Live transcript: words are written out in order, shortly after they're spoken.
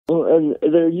Well, and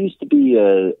there used to be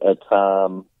a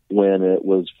time when it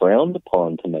was frowned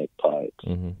upon to make pipes.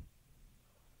 Mm-hmm.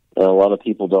 A lot of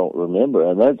people don't remember,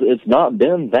 and it's not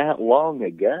been that long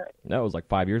ago. That was like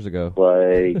 5 years ago.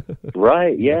 Like,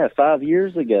 right? Yeah, 5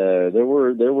 years ago, there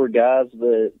were guys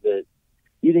that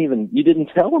you didn't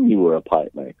tell them you were a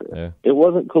pipe maker. Yeah. It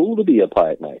wasn't cool to be a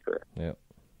pipe maker. Yeah.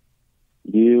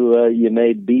 You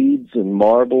made beads and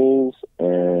marbles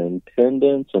and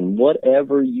pendants and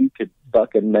whatever you could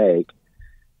fucking make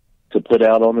to put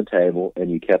out on the table,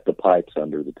 and you kept the pipes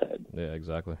under the table. Yeah,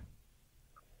 exactly.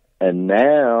 And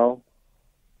now,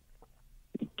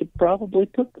 you could probably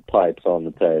put the pipes on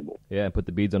the table. Yeah, and put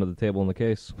the beads under the table in the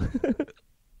case.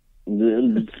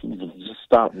 Just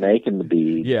stop making the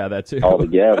beads. Yeah, that too.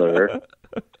 Altogether.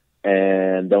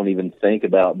 And don't even think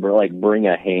about, bring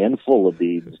a handful of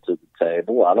beads to the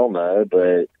table. I don't know,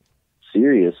 but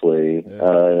seriously,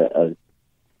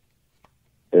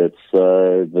 it's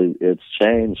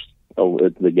changed.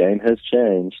 The game has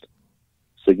changed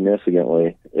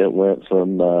significantly. It went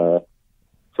from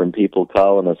people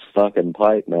calling us fucking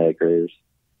pipe makers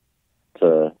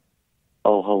to,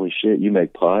 oh, holy shit, you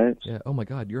make pipes? Yeah. Oh my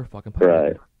God, you're a fucking pipe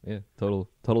maker. Yeah. Totally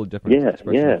different. Yeah.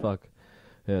 expression Yeah. of fuck.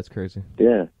 Yeah, that's crazy.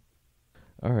 Yeah.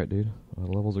 All right, dude.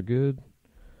 Levels are good.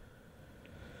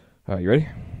 All right, you ready?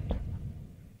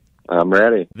 I'm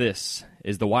ready. This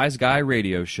is the Wise Guy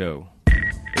Radio Show,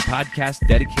 a podcast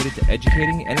dedicated to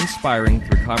educating and inspiring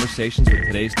through conversations with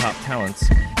today's top talents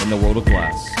in the world of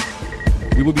glass.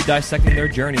 We will be dissecting their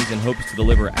journeys in hopes to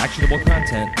deliver actionable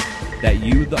content that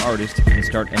you, the artist, can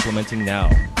start implementing now,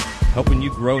 helping you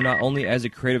grow not only as a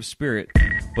creative spirit,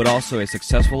 but also a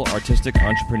successful artistic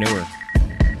entrepreneur.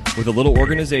 With a little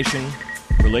organization,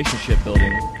 relationship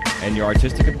building, and your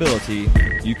artistic ability,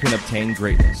 you can obtain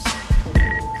greatness.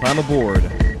 Climb aboard,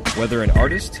 whether an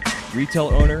artist, retail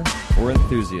owner, or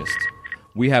enthusiast.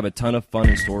 We have a ton of fun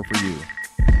in store for you.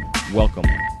 Welcome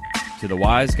to the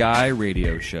Wise Guy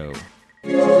Radio Show.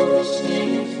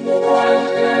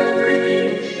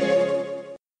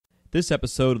 This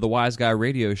episode of the Wise Guy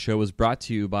Radio Show is brought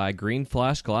to you by Green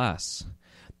Flash Glass.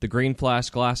 The Green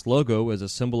Flash Glass logo is a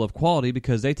symbol of quality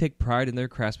because they take pride in their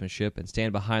craftsmanship and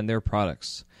stand behind their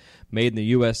products. Made in the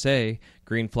USA,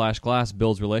 Green Flash Glass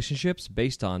builds relationships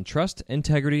based on trust,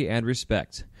 integrity, and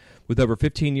respect. With over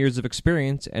 15 years of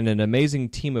experience and an amazing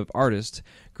team of artists,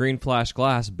 Green Flash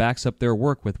Glass backs up their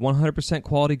work with 100%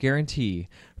 quality guarantee,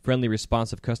 friendly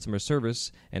responsive customer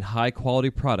service, and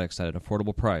high-quality products at an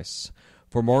affordable price.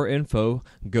 For more info,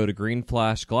 go to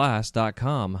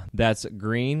greenflashglass.com. That's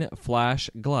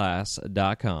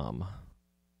greenflashglass.com.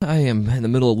 I am in the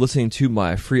middle of listening to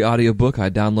my free audiobook I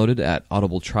downloaded at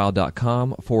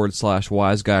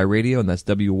audibletrial.com/wiseguy radio, and that's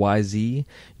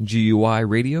WYZGUI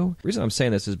radio. The reason I'm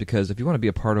saying this is because if you want to be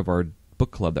a part of our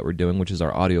book club that we're doing, which is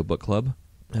our audio book club,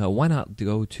 why not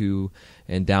go to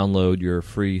and download your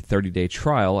free 30-day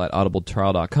trial at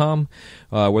audibletrial.com,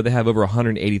 where they have over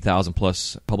 180,000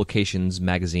 plus publications,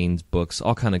 magazines, books,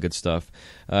 all kind of good stuff.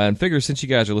 And figure since you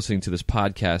guys are listening to this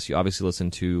podcast, you obviously listen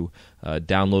to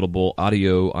downloadable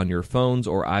audio on your phones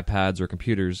or iPads or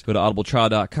computers. Go to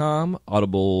audibletrial.com,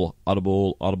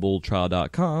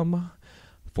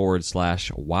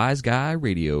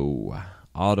 audibletrial.com/wiseguy-radio,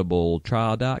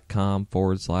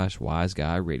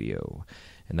 audibletrial.com/wiseguy-radio.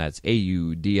 And that's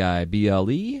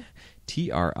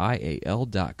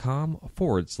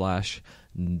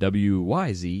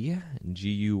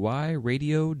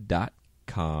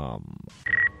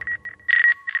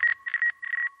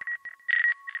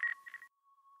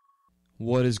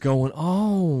What is going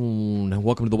on?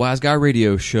 Welcome to the Wise Guy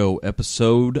Radio Show,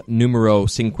 episode numero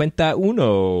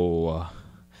 51.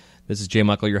 This is Jay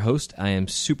Michael, your host. I am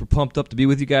super pumped up to be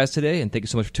with you guys today, and thank you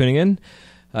so much for tuning in.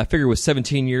 I figure with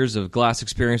 17 years of glass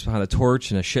experience behind the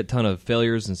torch and a shit ton of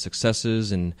failures and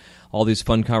successes and all these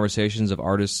fun conversations of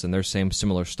artists and their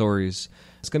similar stories,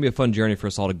 it's going to be a fun journey for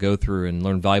us all to go through and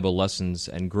learn valuable lessons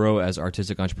and grow as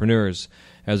artistic entrepreneurs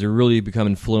as we really become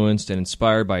influenced and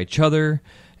inspired by each other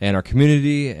and our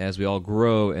community as we all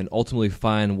grow and ultimately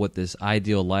find what this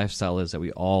ideal lifestyle is that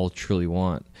we all truly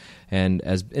want. And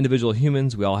as individual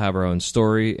humans, we all have our own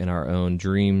story and our own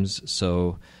dreams,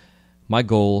 so my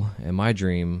goal and my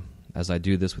dream as I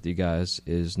do this with you guys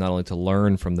is not only to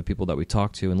learn from the people that we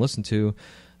talk to and listen to,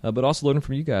 but also learn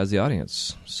from you guys, the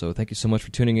audience. So thank you so much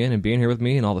for tuning in and being here with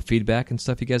me and all the feedback and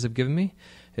stuff you guys have given me.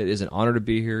 It is an honor to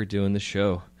be here doing this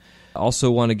show. I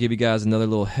also want to give you guys another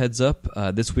little heads up.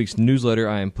 This week's newsletter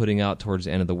I am putting out towards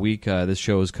the end of the week. This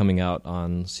show is coming out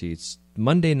on, it's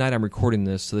Monday night I'm recording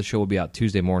this, so the show will be out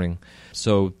Tuesday morning.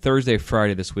 So Thursday,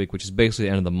 Friday this week, which is basically the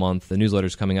end of the month, the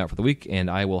newsletter's coming out for the week,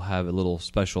 and I will have a little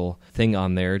special thing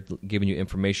on there giving you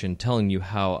information, telling you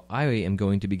how I am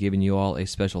going to be giving you all a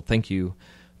special thank you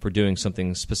for doing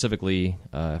something specifically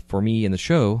for me in the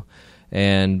show.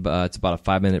 And it's about a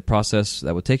 5-minute process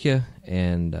that will take you,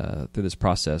 and through this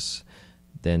process,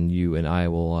 then you and I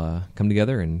will come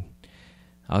together, and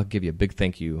I'll give you a big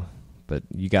thank you. But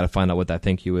you got to find out what that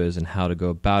thank you is and how to go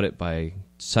about it by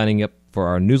signing up for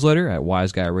our newsletter at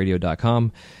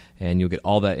wiseguyradio.com, and you'll get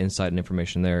all that insight and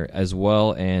information there as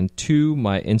well. And to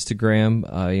my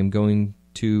Instagram, I am going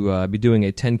to be doing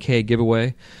a 10K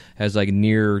giveaway as I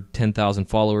near 10,000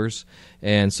 followers,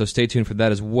 and so stay tuned for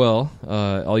that as well.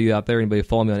 All you out there, anybody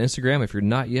follow me on Instagram, if you're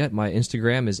not yet, my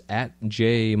Instagram is at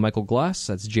jmichaelglass.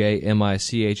 That's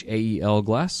JMICHAEL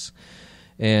Glass.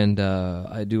 And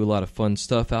I do a lot of fun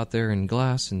stuff out there in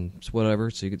Glass and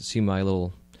whatever, so you get to see my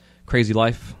little crazy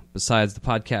life besides the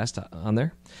podcast on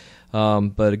there.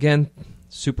 But again,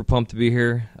 super pumped to be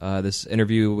here. This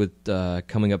interview with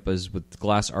coming up is with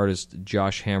Glass artist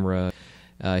Josh Hamra.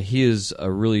 He is a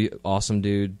really awesome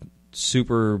dude,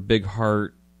 super big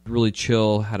heart, really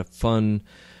chill, had a fun,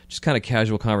 just kind of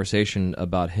casual conversation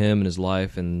about him and his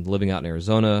life and living out in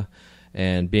Arizona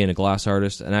and being a glass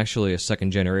artist, and actually a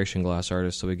second-generation glass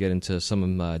artist, so we get into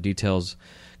some details,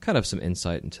 kind of some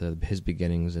insight into his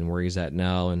beginnings and where he's at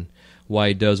now and why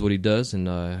he does what he does,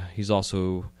 and he's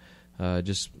also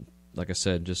just, like I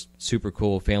said, just super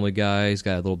cool family guy. He's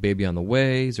got a little baby on the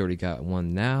way. He's already got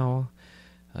one now.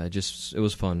 It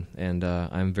was fun, and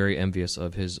I'm very envious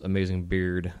of his amazing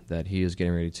beard that he is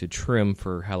getting ready to trim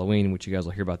for Halloween, which you guys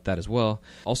will hear about that as well.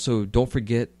 Also, don't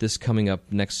forget, this coming up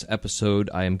next episode,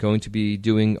 I am going to be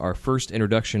doing our first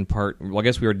introduction part. Well, I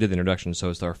guess we already did the introduction, so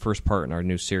it's our first part in our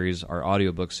new series, our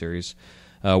audiobook series,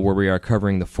 where we are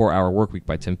covering the 4-Hour Workweek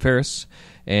by Tim Ferriss.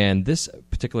 And this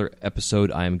particular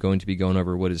episode, I am going to be going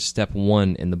over what is step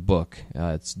 1 in the book.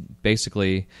 It's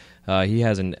basically, he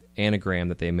has an anagram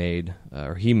that they made,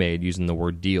 or he made, using the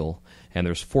word deal. And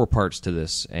there's 4 parts to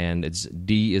this. And it's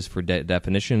D is for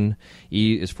definition,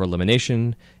 E is for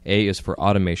elimination, A is for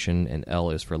automation, and L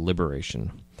is for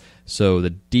liberation. So the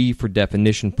D for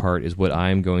definition part is what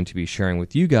I'm going to be sharing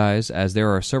with you guys, as there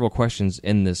are several questions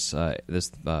in this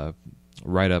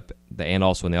write-up, and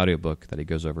also in the audiobook that he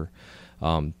goes over,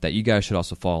 that you guys should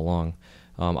also follow along.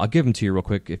 I'll give them to you real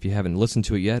quick if you haven't listened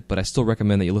to it yet, but I still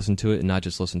recommend that you listen to it and not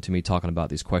just listen to me talking about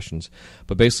these questions.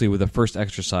 But basically, with the first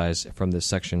exercise from this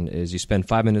section is you spend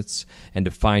 5 minutes and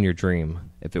define your dream.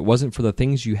 If it wasn't for the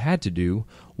things you had to do,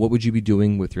 what would you be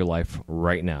doing with your life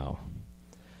right now?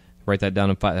 Write that down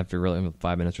after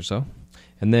 5 minutes or so.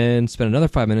 And then spend another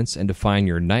 5 minutes and define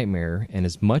your nightmare in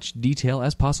as much detail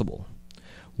as possible.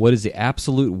 What is the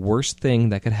absolute worst thing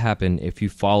that could happen if you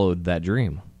followed that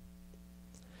dream?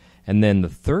 And then the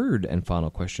third and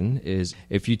final question is,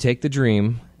 if you take the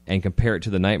dream and compare it to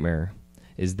the nightmare,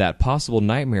 is that possible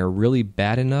nightmare really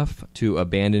bad enough to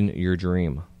abandon your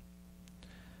dream?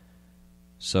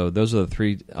 So those are the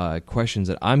 3 questions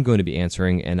that I'm going to be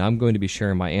answering, and I'm going to be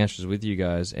sharing my answers with you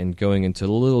guys and going into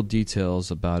little details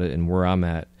about it and where I'm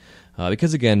at.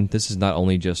 Because, again, this is not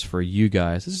only just for you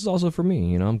guys. This is also for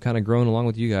me. You know, I'm kind of growing along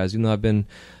with you guys, even though I've been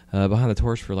behind the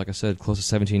torch for, like I said, close to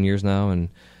 17 years now. And,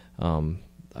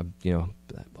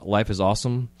 life is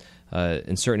awesome.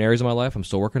 In certain areas of my life, I'm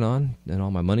still working on, and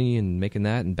all my money and making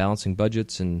that and balancing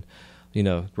budgets and,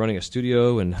 running a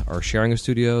studio or sharing a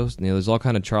studio. There's all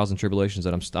kind of trials and tribulations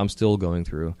that I'm still going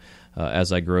through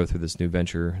as I grow through this new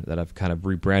venture that I've kind of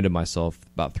rebranded myself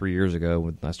about 3 years ago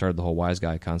when I started the whole Wise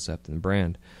Guy concept and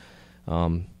brand.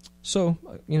 So,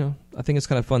 I think it's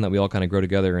kind of fun that we all kind of grow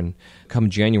together, and come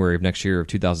January of next year of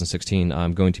 2016,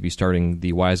 I'm going to be starting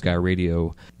the Wise Guy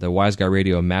Radio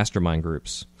mastermind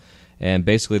groups. And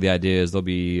basically the idea is there'll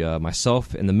be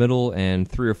myself in the middle and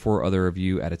 3 or 4 other of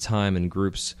you at a time in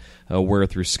groups where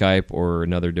through Skype or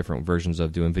another different versions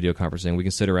of doing video conferencing, we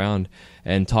can sit around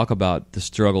and talk about the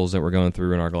struggles that we're going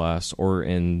through in our glass or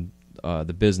in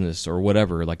the business or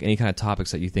whatever, like any kind of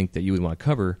topics that you think that you would want to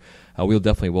cover, we'll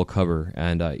definitely cover.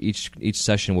 And each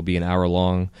session will be an hour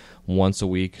long, once a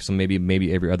week, so maybe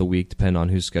every other week, depending on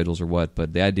whose schedules or what.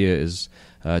 But the idea is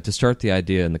to start the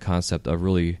idea and the concept of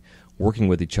really working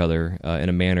with each other in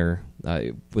a manner,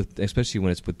 especially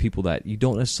when it's with people that you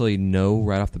don't necessarily know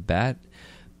right off the bat,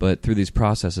 but through these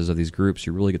processes of these groups,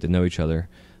 you really get to know each other.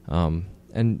 And,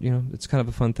 it's kind of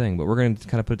a fun thing. But we're going to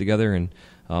kind of put it together, and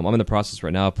I'm in the process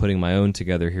right now of putting my own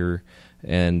together here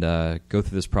and go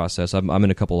through this process. I'm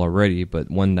in a couple already, but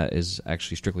one that is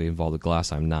actually strictly involved with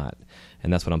glass, I'm not.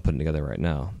 And that's what I'm putting together right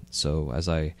now. So as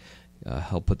I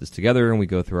help put this together, and we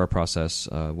go through our process.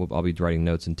 I'll be writing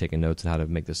notes and taking notes on how to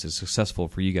make this as successful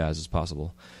for you guys as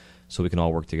possible, so we can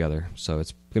all work together. So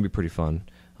it's going to be pretty fun.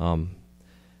 So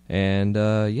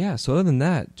other than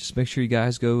that, just make sure you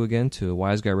guys go again to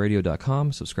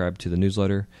wiseguyradio.com, subscribe to the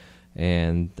newsletter,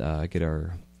 and get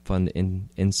our fun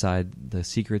inside the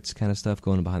secrets kind of stuff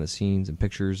going behind the scenes, and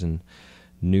pictures and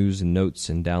news and notes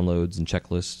and downloads and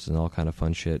checklists and all kind of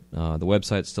fun shit. The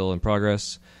website's still in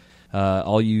progress.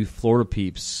 All you Florida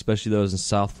peeps, especially those in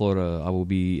South Florida, I will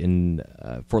be in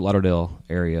Fort Lauderdale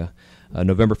area.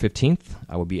 November 15th,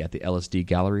 I will be at the LSD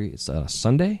Gallery. It's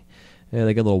Sunday.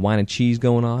 They got a little wine and cheese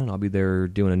going on. I'll be there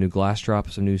doing a new glass drop,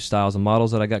 some new styles and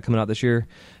models that I got coming out this year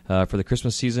for the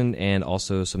Christmas season, and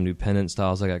also some new pendant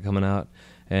styles I got coming out,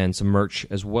 and some merch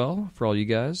as well for all you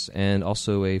guys, and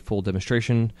also a full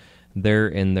demonstration there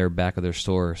in their back of their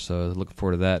store. So looking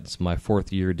forward to that. It's my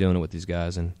 4th year doing it with these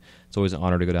guys, and it's always an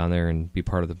honor to go down there and be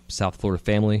part of the South Florida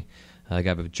family. I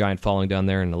got a giant following down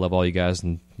there, and I love all you guys,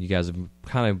 and you guys have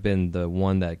kind of been the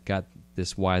one that got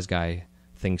this Wise Guy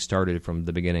thing started from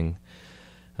the beginning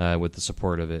with the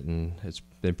support of it, and it's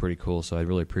been pretty cool. So I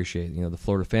really appreciate the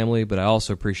Florida family, but I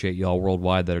also appreciate y'all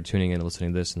worldwide that are tuning in and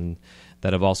listening to this, and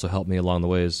that have also helped me along the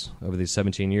ways over these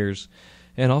 17 years.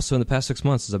 And also in the past 6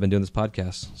 months as I've been doing this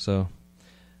podcast. So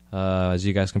as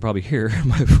you guys can probably hear,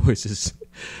 my voice is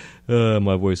getting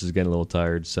a little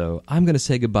tired. So I'm going to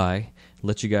say goodbye,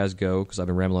 let you guys go, because I've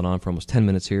been rambling on for almost 10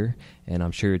 minutes here, and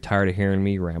I'm sure you're tired of hearing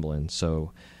me rambling.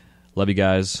 So love you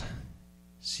guys.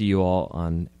 See you all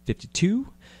on 52.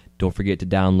 Don't forget to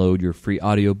download your free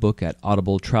audiobook at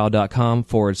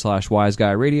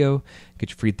audibletrial.com/wiseguyradio.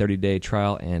 Get your free 30-day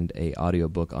trial and a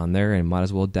audiobook on there, and might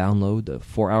as well download the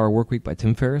 4-Hour Workweek by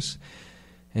Tim Ferriss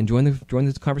and join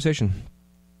the conversation.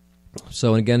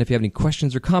 So, and again, if you have any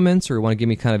questions or comments, or want to give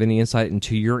me kind of any insight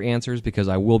into your answers, because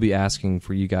I will be asking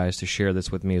for you guys to share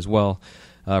this with me as well,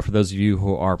 for those of you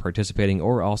who are participating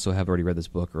or also have already read this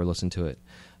book or listened to it.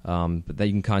 But then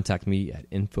you can contact me at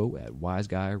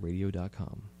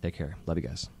info@wiseguyradio.com. Take care. Love you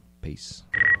guys. Peace.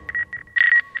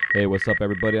 Hey, what's up,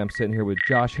 everybody? I'm sitting here with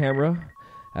Josh Hamra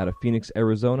out of Phoenix,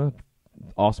 Arizona.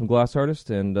 Awesome glass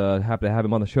artist, and happy to have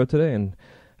him on the show today. And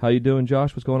how you doing,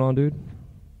 Josh? What's going on, dude?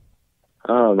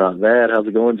 Oh, not bad. How's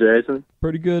it going, Jason?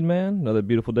 Pretty good, man. Another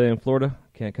beautiful day in Florida.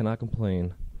 Cannot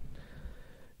complain.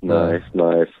 Nice.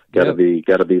 Gotta be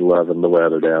loving the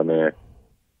weather down there.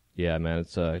 Yeah, man,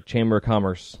 it's a Chamber of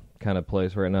Commerce kind of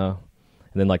place right now.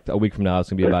 And then like a week from now, it's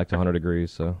going to be back to 100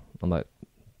 degrees, so I'm not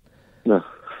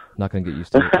going to get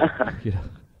used to it.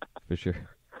 For sure.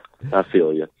 I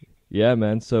feel you. Yeah,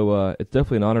 man, so it's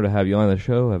definitely an honor to have you on the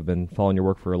show. I've been following your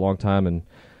work for a long time and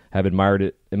have admired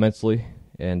it immensely,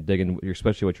 and digging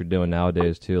especially what you're doing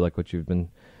nowadays, too, like what you've been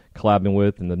collabing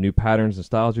with and the new patterns and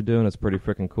styles you're doing. It's pretty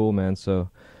freaking cool, man. So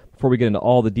before we get into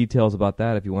all the details about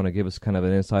that, if you want to give us kind of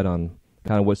an insight on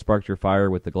kind of what sparked your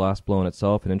fire with the glass blowing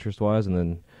itself and interest-wise, and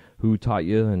then who taught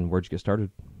you and where'd you get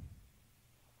started?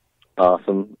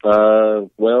 Awesome.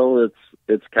 Well,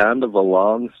 it's kind of a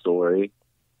long story.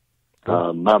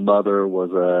 Cool. My mother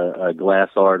was a glass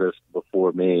artist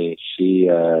before me. She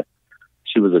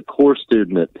was a core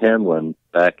student at Penland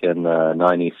back in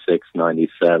 96,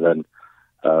 97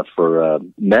 for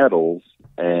metals,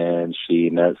 and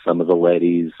she met some of the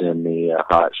ladies in the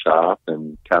hot shop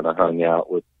and kind of hung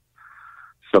out with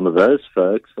some of those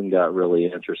folks and got really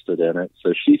interested in it.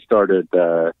 So she started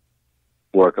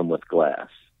working with glass.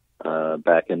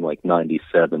 Back in like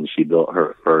 97, she built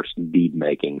her first bead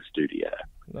making studio.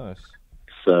 Nice.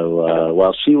 So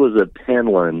while she was at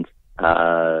Penland,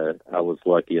 I was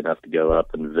lucky enough to go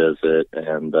up and visit,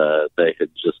 and they had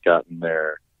just gotten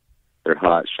their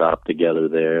hot shop together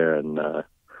there, and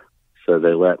so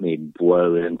they let me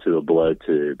blow into a blow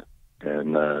tube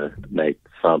and make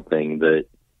something that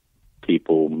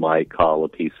people might call a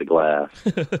piece of glass.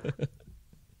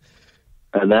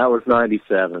 And that was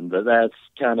 97, but that's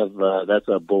kind of, that's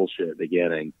a bullshit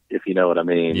beginning, if you know what I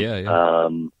mean. Yeah.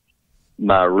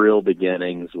 My real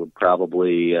beginnings would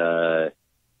probably, I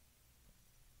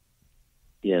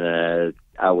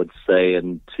would say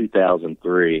in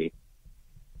 2003,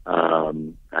 I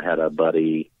had a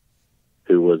buddy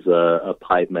who was a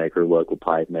pipe maker, local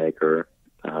pipe maker,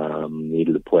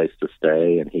 needed a place to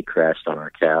stay, and he crashed on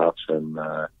our couch and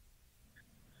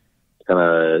kind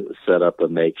of set up a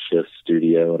makeshift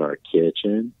studio in our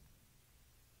kitchen,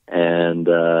 and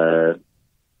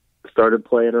started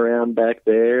playing around back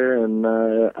there, and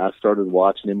I started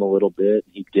watching him a little bit.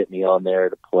 He'd get me on there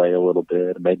to play a little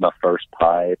bit. I made my first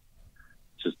pipe,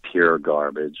 just pure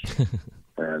garbage.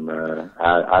 And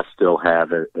I still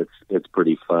have it. It's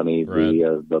pretty funny. Right.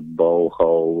 The bowl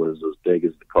hole was as big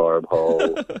as the carb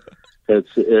hole.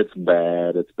 It's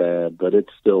bad, but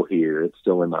it's still here. It's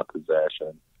still in my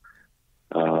possession.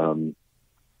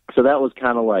 So that was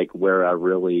kind of like where I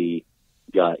really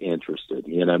got interested.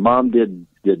 You know, Mom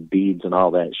did beads and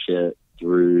all that shit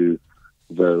through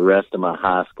the rest of my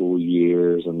high school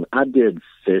years, and I did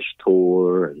Fish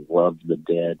Tour and Loved the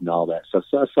Dead and all that stuff.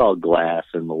 So I saw glass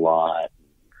in the lot.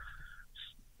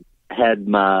 Had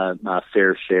my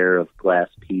fair share of glass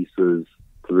pieces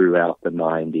throughout the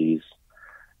 90s.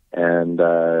 And,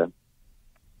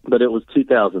 but it was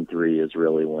 2003 is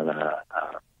really when I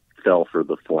fell for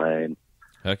the flame.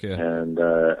 Okay. And,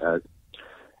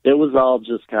 it was all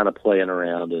just kind of playing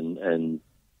around and,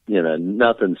 you know,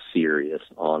 nothing serious,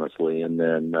 honestly. And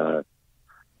then,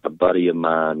 a buddy of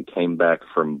mine came back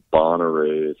from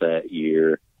Bonnaroo that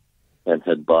year and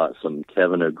had bought some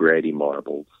Kevin O'Grady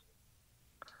marbles.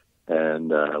 And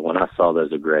when I saw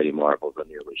those O'Grady marbles, I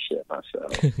nearly shit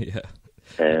myself. Yeah.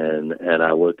 And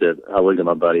I looked at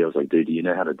my buddy. I was like, "Dude, do you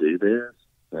know how to do this?"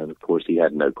 And of course, he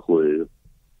had no clue.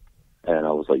 And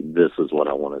I was like, "This is what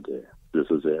I want to do. This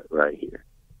is it right here.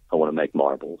 I want to make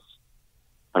marbles.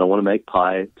 I don't want to make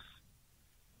pipes.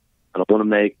 I don't want to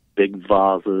make big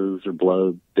vases or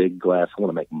blow big glass. I want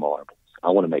to make marbles.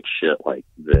 I want to make shit like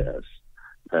this."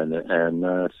 And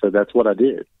so that's what I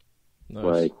did. Nice.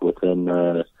 Like within,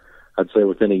 I'd say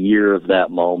within a year of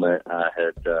that moment, I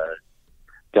had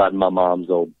gotten my mom's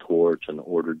old torch and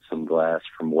ordered some glass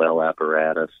from Well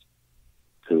Apparatus,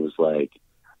 who was like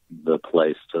the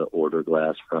place to order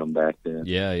glass from back then.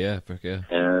 Yeah.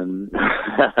 And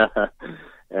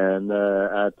and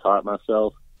I taught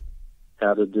myself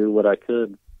how to do what I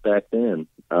could back then.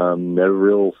 No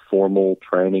real formal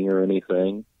training or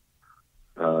anything.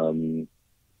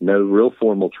 No real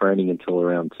formal training until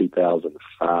around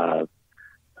 2005.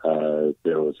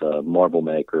 There was a marble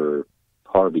maker,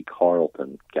 Harvey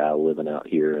Carlton, guy living out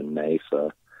here in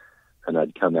Mesa, and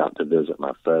I'd come out to visit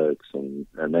my folks, and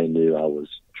they knew I was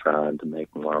trying to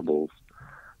make marbles,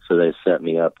 so they set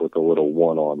me up with a little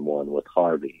one-on-one with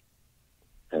Harvey.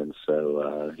 And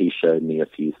so he showed me a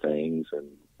few things, and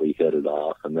we hit it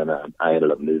off, and then I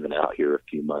ended up moving out here a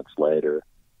few months later,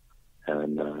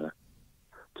 and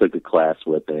took a class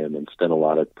with him and spent a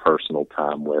lot of personal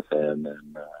time with him,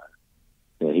 and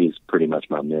you know, he's pretty much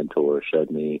my mentor.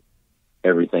 Showed me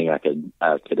everything I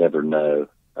could ever know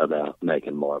about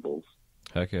making marbles.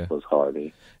 Heck yeah. Was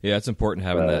Harvey. Yeah, it's important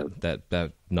having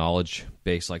that knowledge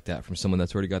base like that from someone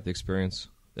that's already got the experience.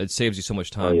 It saves you so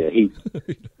much time. Oh yeah,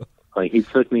 he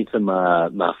took me to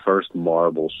my first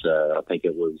marble show. I think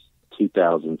it was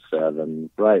 2007,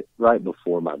 right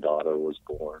before my daughter was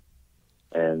born.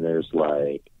 And there's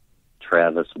like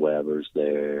Travis Weber's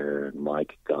there, and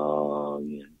Mike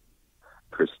Gong, and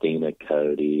Christina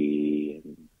Cody,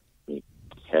 and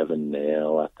Kevin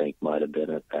Nail, I think, might have been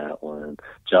at that one.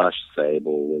 Josh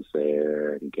Sable was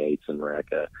there, and Gates and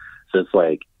Recca. So it's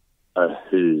like a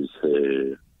who's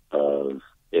who of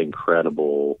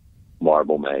incredible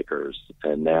marble makers.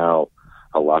 And now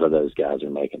a lot of those guys are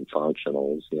making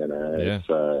functionals, you know. Yeah.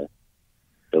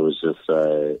 It was just,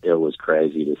 it was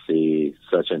crazy to see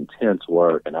such intense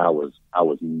work, and I was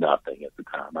nothing at the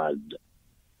time.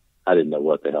 I didn't know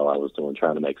what the hell I was doing,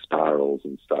 trying to make spirals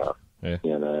and stuff, yeah.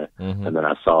 You know. Mm-hmm. And then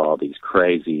I saw all these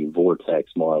crazy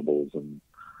Vortex marbles, and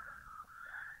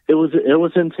it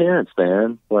was intense,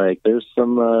 man. Like there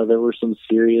were some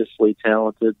seriously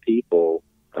talented people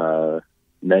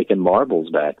making marbles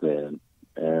back then,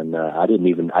 and I didn't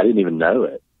even know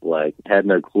it. Like, had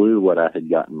no clue what I had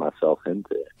gotten myself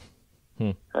into.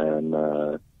 And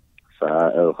so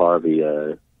I owe Harvey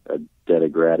a debt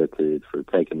of gratitude for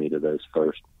taking me to those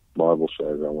first marble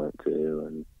shows I went to.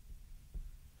 And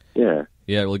yeah,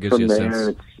 it really gives you a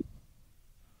sense.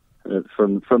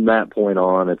 From that point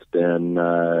on, it's been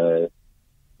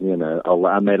you know,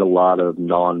 I made a lot of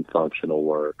non-functional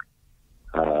work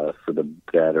for the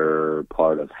better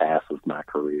part of half of my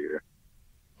career,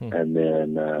 and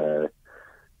then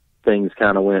things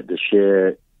kind of went to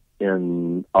shit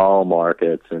in all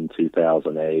markets in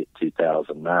 2008,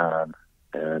 2009.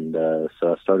 And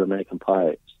so I started making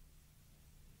pipes,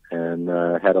 and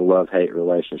had a love-hate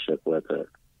relationship with it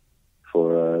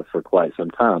for quite some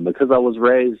time, because I was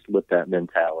raised with that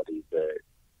mentality that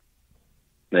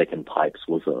making pipes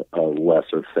was a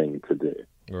lesser thing to do.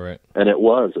 Right. And it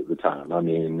was at the time. I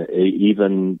mean,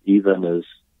 even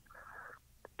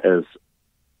as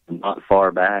not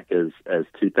far back as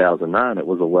 2009, it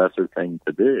was a lesser thing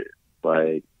to do.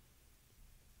 Like,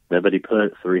 nobody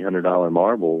put $300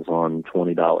 marbles on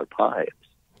 $20 pipes.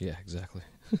 Yeah, exactly.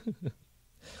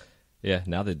 Yeah,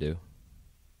 now they do.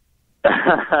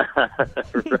 Right.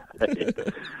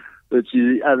 But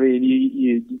you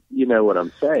know what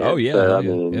I'm saying. Oh yeah,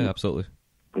 So, yeah, absolutely.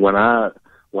 When I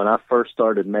first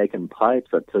started making pipes,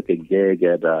 I took a gig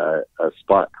at a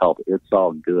spot called It's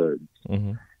All Goods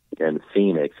in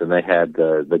Phoenix, and they had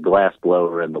the glass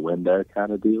blower in the window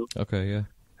kind of deal. Okay, yeah.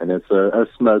 And it's a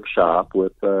smoke shop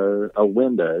with a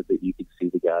window that you could see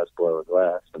the guys blowing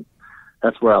glass, and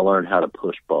that's where I learned how to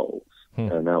push bowls.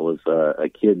 And that was a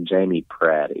kid, Jamie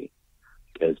Pratty,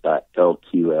 goes by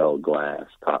LQL Glass,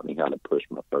 taught me how to push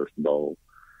my first bowl.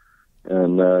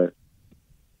 And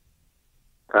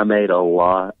I made a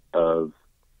lot of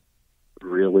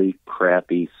really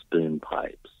crappy spoon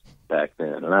pipes back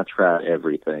then, and I tried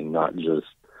everything, not just.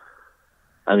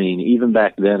 Even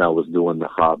back then, I was doing the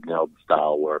Hobnail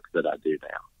style work that I do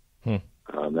now.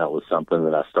 That was something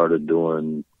that I started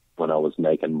doing when I was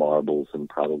making marbles in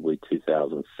probably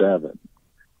 2007.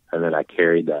 And then I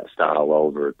carried that style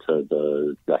over to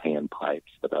the hand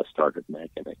pipes that I started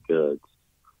making at Goods.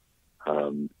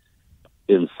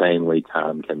 Insanely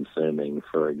time consuming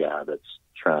for a guy that's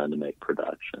trying to make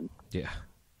production. Yeah.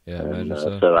 And,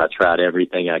 so I tried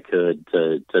everything I could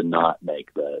to not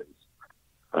make those.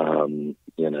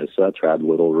 So I tried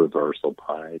little reversal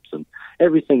pipes and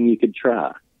everything you could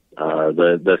try.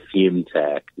 The fume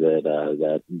tech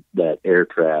that air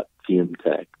trap fume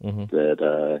tech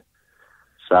that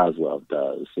Sizewell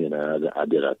does.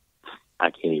 I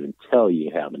can't even tell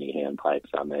you how many hand pipes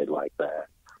I made like that.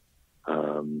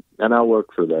 And I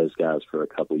worked for those guys for a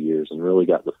couple years and really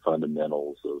got the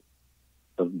fundamentals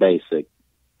of basic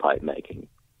pipe making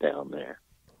down there.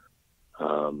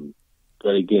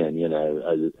 But again,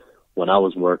 when I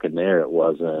was working there,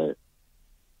 we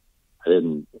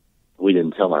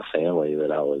didn't tell my family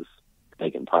that I was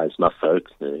making pipes. My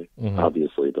folks knew,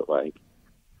 obviously, but we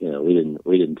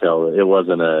didn't tell. It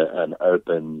wasn't an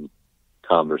open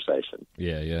conversation.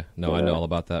 Yeah. No, I know all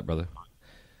about that, brother.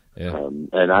 Yeah.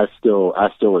 And I still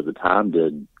at the time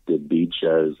did bead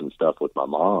shows and stuff with my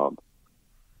mom.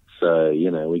 So,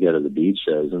 we go to the bead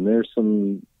shows and there's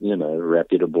some,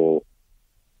 reputable,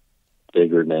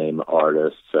 bigger name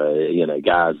artists,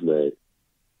 guys that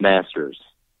masters,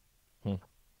 the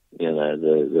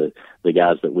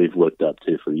guys that we've looked up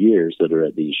to for years that are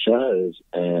at these shows,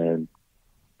 and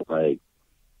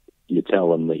you tell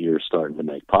them that you're starting to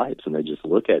make pipes and they just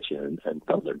look at you and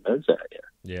thumb their nose at you.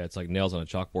 Yeah. It's like nails on a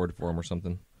chalkboard for them or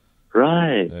something.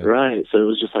 Right. Yeah. Right. So it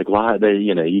was just like, why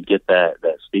you'd get that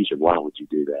speech of why would you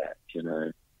do that,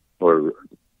 or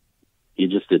you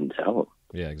just didn't tell them.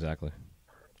 Yeah, exactly.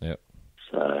 Yep.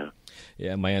 So,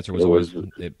 yeah, my answer was always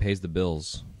it pays the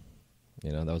bills.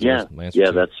 That was always my answer.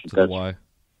 Yeah, that's why.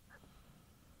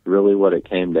 Really what it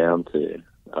came down to.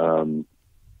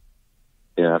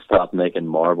 I stopped making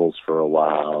marbles for a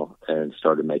while and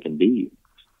started making beads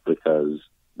because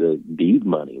the bead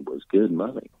money was good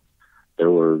money. There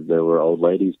were old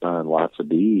ladies buying lots of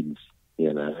beads,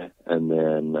 and then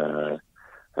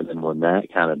when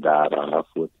that kind of died off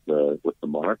with the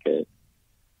market,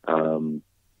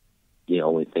 the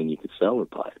only thing you could sell were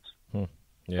pipes. Yeah.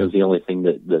 It was the only thing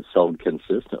that sold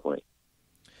consistently.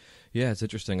 Yeah, it's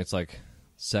interesting. It's like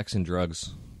sex and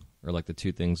drugs are like the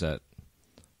two things that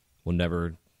will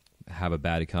never have a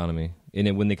bad economy.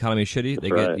 And when the economy is shitty,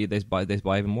 they buy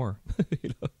even more.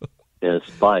 Yeah, it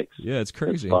spikes. Yeah, it's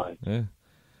crazy. Yeah,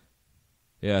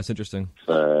 it's interesting.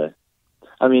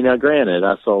 Now granted,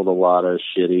 I sold a lot of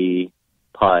shitty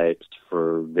pipes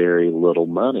for very little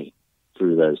money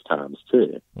through those times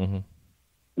too.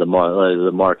 The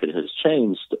market has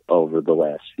changed over the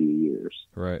last few years.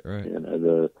 Right.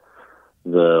 The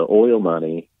oil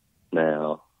money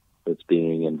now that's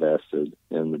being invested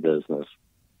in the business.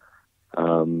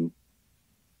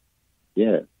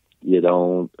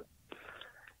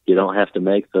 You don't have to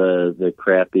make the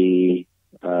crappy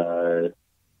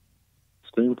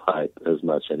spoon pipe as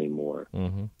much anymore.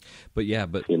 But for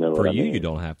you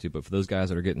don't have to. But for those guys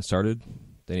that are getting started,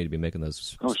 they need to be making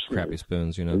those crappy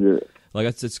spoons. Like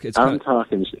it's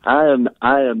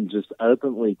I am just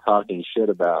openly talking shit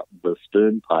about the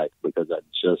spoon pipe because I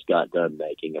just got done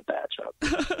making a batch of them.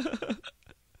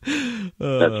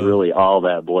 That's really all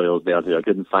that boils down to. I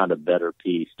couldn't find a better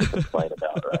piece to complain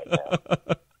about right now.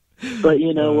 But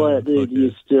you know what, dude?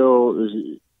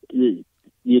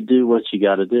 You do what you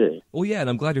got to do. Well, yeah, and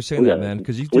I'm glad you're saying that, man,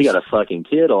 because we got a fucking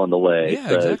kid on the way.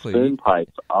 Yeah, exactly. Spoon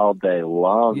pipes all day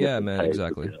long. Yeah, man,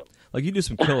 exactly. Like you do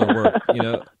some killer work,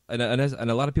 and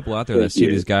a lot of people out there that see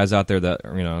these guys out there that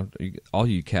all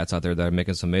you cats out there that are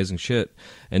making some amazing shit,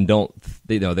 and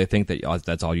they think that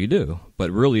that's all you do,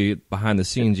 but really behind the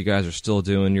scenes you guys are still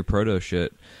doing your proto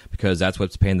shit because that's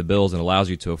what's paying the bills and allows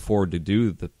you to afford to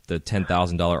do the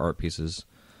 $10,000 art pieces.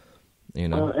 you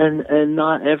know. And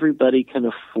not everybody can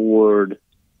afford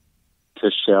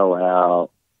to shell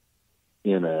out,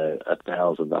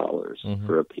 $1,000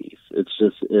 for a piece.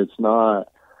 It's not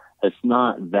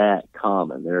that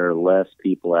common. There are less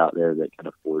people out there that can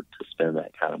afford to spend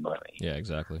that kind of money. Yeah,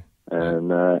 exactly.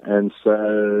 And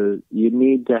so you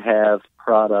need to have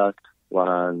product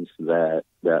lines that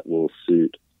will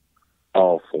suit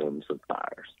all forms of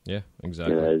buyers. Yeah,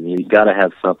 exactly. You've got to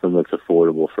have something that's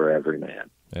affordable for every man.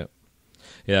 Yep.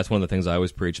 Yeah, that's one of the things I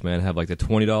always preach, man. Have like the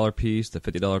 $20 piece, the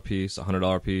 $50 piece,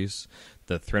 $100 piece,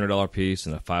 the $300 piece,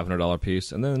 and the $500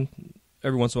 piece, and then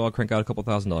every once in a while crank out a couple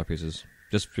 $1,000 pieces,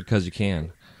 just because you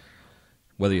can,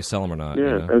 whether you sell them or not.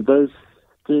 Yeah,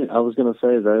 I was going to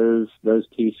say those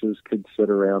pieces could sit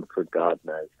around for God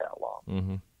knows how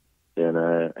long.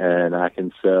 And I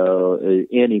can sell,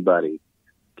 anybody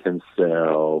can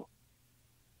sell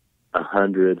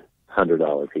 $100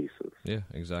 pieces. Yeah,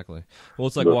 exactly. Well,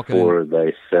 it's like before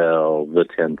they sell the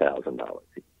 $10,000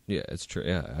 piece. Yeah, it's true.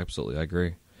 Yeah, absolutely. I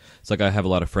agree. It's like I have a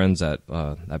lot of friends that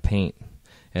paint,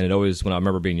 and it always, when I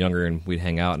remember being younger and we'd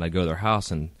hang out and I'd go to their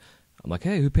house and I'm like,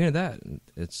 hey, who painted that? And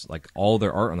it's like all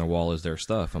their art on their wall is their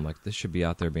stuff. I'm like, this should be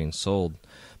out there being sold,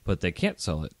 but they can't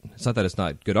sell it. It's not that it's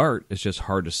not good art. It's just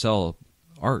hard to sell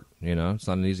art. It's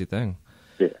not an easy thing.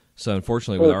 Yeah. So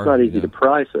unfortunately, it's not easy to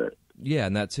price it. Yeah,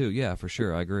 and that too. Yeah, for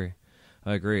sure. I agree.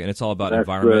 And it's all about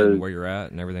environment and where you're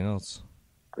at and everything else.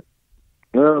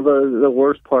 Well, the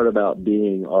worst part about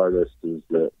being artists is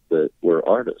that we're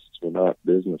artists. We're not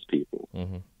business people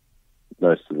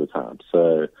most of the time.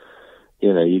 So,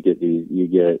 you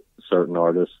get certain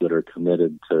artists that are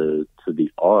committed to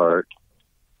the art,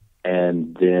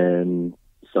 and then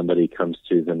somebody comes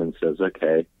to them and says,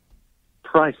 "Okay,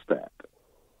 price that."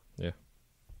 Yeah.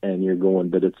 And you're going,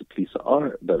 but it's a piece of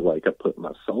art. But like, I put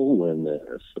my soul in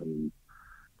this, and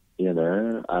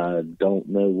I don't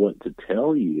know what to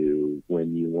tell you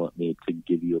when you want me to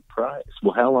give you a price.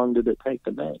 Well, how long did it take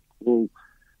to make? Well,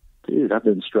 dude, I've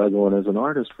been struggling as an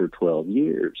artist for 12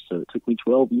 years, so it took me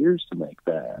 12 years to make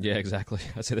that. Yeah, exactly.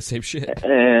 I say the same shit.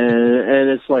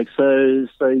 And it's like,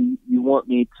 so you want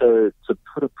me to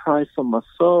put a price on my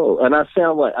soul? And I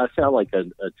sound like a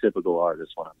typical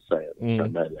artist when I'm saying this. I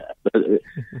know that, but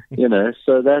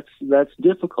so that's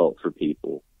difficult for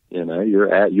people.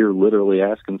 You're literally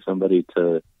asking somebody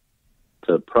to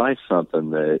price something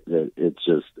that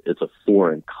it's a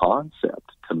foreign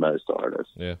concept to most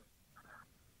artists. Yeah.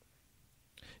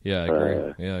 Yeah, I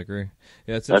agree. I agree.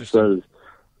 Yeah, it's interesting.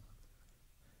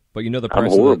 But the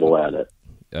price. I'm horrible at it.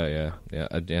 Oh yeah,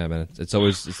 man. It's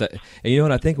that. And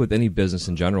what I think with any business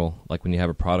in general, like when you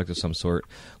have a product of some sort,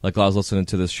 like I was listening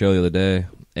to this show the other day,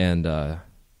 and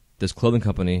this clothing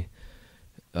company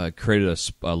created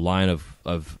a line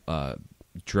of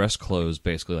dress clothes,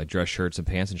 basically like dress shirts and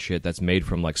pants and shit that's made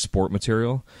from like sport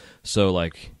material. So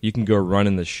like you can go run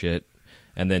in this shit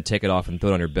and then take it off and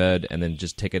throw it on your bed, and then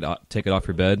just take it off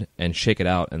your bed and shake it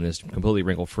out, and it's completely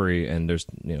wrinkle free, and there's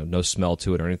no smell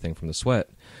to it or anything from the sweat.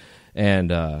 And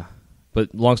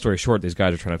but long story short, these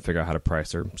guys are trying to figure out how to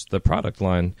price the product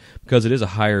line, because it is a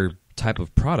higher type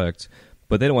of product,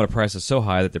 but they don't want to price it so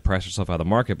high that they price themselves out of the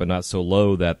market, but not so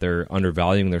low that they're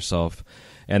undervaluing themselves.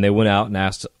 And they went out and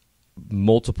asked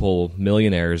multiple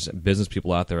millionaires, business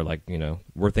people out there, like,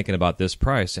 we're thinking about this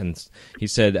price. And he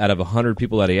said out of 100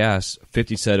 people that he asked,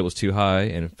 50 said it was too high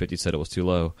and 50 said it was too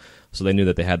low. So they knew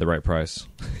that they had the right price.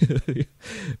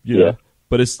 Yeah.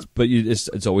 But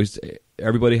it's always,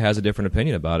 everybody has a different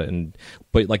opinion about it.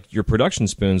 But like your production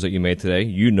spoons that you made today,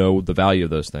 the value of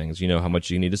those things. You know how much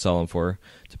you need to sell them for,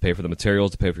 to pay for the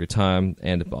materials, to pay for your time,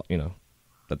 and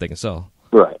that they can sell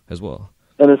right as well.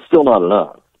 And it's still not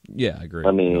enough. Yeah, I agree.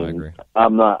 I mean, I agree.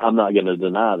 I'm not going to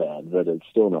deny that, but it's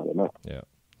still not enough. Yeah.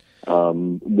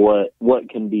 What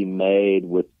can be made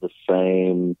with the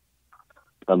same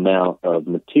amount of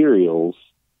materials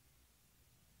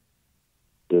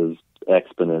is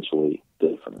exponentially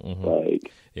different.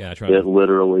 Like, it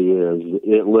literally is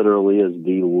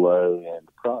the low end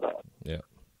product. Yeah.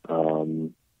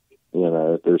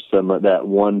 There's that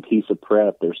one piece of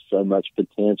prep. There's so much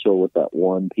potential with that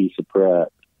one piece of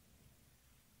prep.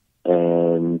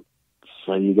 And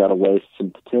so you got to waste some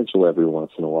potential every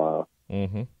once in a while.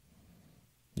 Mm-hmm.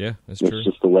 Yeah, that's true. It's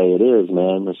just the way it is,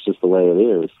 man. It's just the way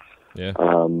it is. Yeah.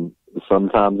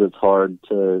 Sometimes it's hard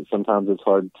to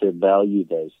value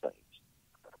those things.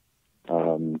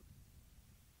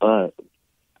 But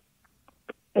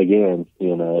again,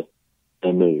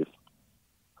 they move.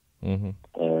 Mm-hmm.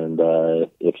 And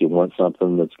if you want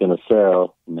something that's going to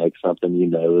sell, make something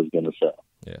is going to sell.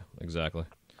 Yeah, exactly.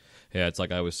 Yeah, it's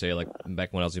like I always say, like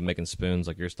back when I was making spoons,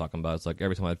 like you're talking about, it's like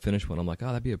every time I'd finish one, I'm like, oh,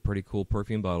 that'd be a pretty cool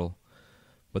perfume bottle.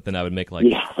 But then I would make like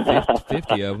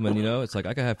 50 of them, and it's like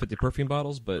I could have 50 perfume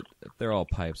bottles, but if they're all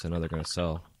pipes, I know they're going to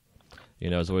sell.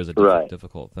 It's always a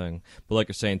difficult thing. But like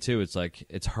you're saying too, it's like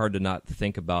it's hard to not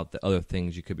think about the other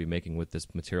things you could be making with this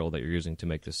material that you're using to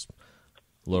make this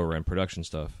lower end production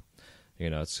stuff.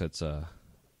 It's a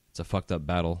fucked up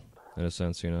battle in a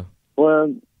sense.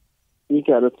 Well, you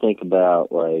got to think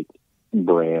about like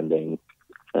branding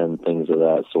and things of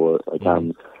that sort. Like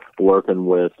I'm working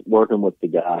with the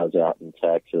guys out in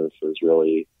Texas has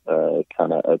really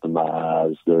kind of opened my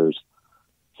eyes. There's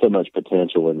so much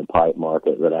potential in the pipe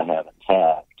market that I haven't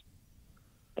tapped,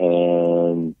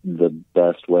 and the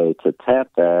best way to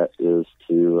tap that is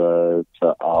to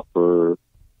offer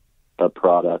a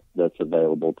product that's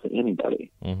available to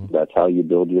anybody. That's how you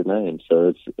build your name.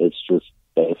 So it's just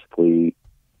basically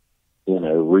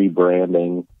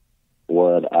rebranding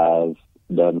what I've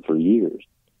done for years.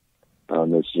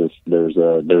 It's just there's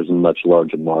a much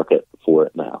larger market for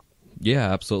it now.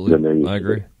 Yeah, absolutely. I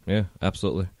agree. Yeah,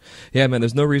 absolutely. Yeah, man.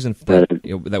 There's no reason that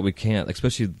that we can't,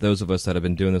 especially those of us that have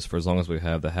been doing this for as long as we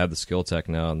have, that have the skill tech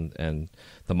now and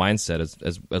the mindset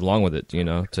as along with it.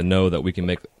 To know that we can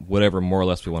make whatever more or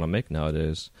less we want to make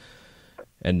nowadays,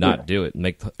 and not do it,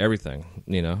 make everything.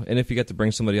 And if you get to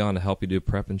bring somebody on to help you do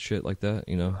prep and shit like that,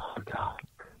 Oh God,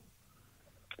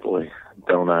 boy,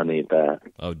 don't I need that?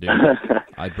 Oh, dude,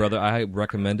 I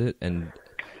recommend it, and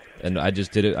I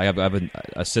just did it. I have an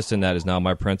assistant that is now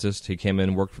my apprentice. He came in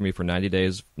and worked for me for 90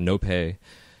 days, no pay.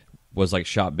 Was like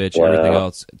shop bitch, everything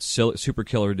else. Super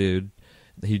killer dude.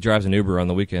 He drives an Uber on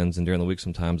the weekends and during the week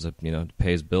sometimes,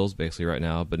 pays bills basically right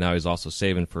now. But now he's also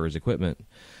saving for his equipment.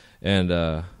 And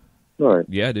right.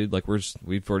 Yeah, dude, like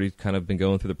we've already kind of been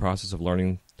going through the process of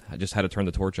learning just how to turn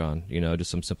the torch on. Just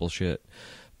some simple shit.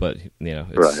 But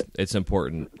it's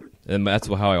important, and that's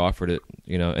how I offered it.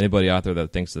 Anybody out there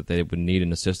that thinks that they would need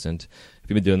an assistant, if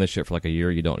you've been doing this shit for like a year,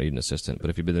 you don't need an assistant.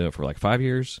 But if you've been doing it for like 5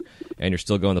 years, and you're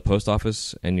still going to the post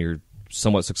office, and you're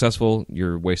somewhat successful,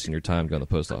 you're wasting your time going to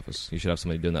the post office. You should have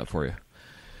somebody doing that for you.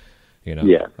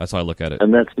 Yeah, that's how I look at it.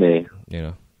 And that's me.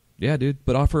 Yeah, dude.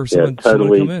 But offer someone to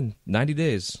come in 90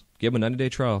 days. Give them a 90-day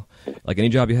trial. Like any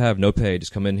job you have, no pay.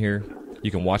 Just come in here.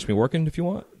 You can watch me working if you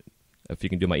want. If you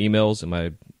can do my emails and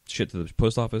my shit to the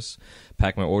post office,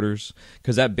 pack my orders,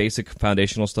 because that basic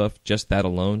foundational stuff, just that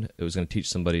alone, it was going to teach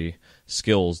somebody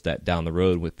skills that down the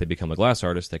road, if they become a glass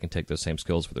artist, they can take those same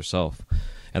skills for themselves.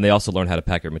 And they also learn how to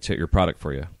pack your product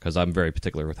for you, because I'm very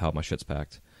particular with how my shit's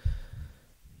packed.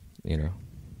 So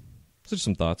just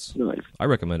some thoughts. Nice. I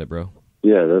recommend it, bro.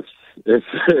 Yeah,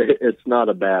 it's not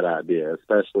a bad idea,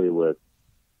 especially with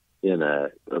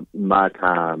my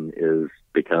time is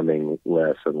becoming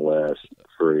less and less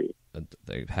free.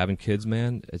 Having kids,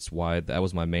 man, it's why that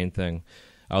was my main thing.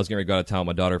 I was getting ready to go out of town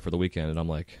with my daughter for the weekend, and I'm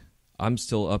like, I'm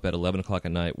still up at 11 o'clock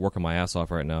at night working my ass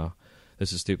off right now.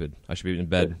 This is stupid. I should be in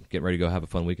bed getting ready to go have a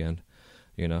fun weekend,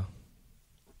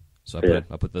 So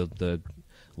I put the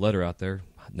letter out there,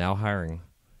 now hiring.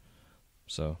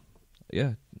 So,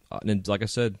 yeah. And like I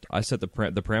said, I set the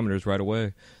parameters right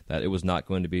away that it was not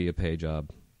going to be a pay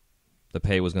job. The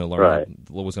pay was going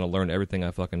to learn everything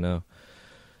I fucking know.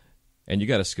 And you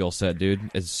got a skill set,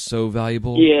 dude. It's so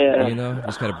valuable. Yeah. You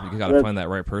gotta find that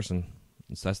right person.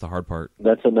 That's the hard part.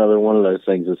 That's another one of those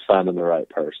things, is finding the right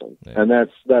person. Yeah. And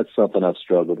that's something I've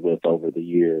struggled with over the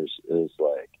years, is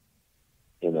like,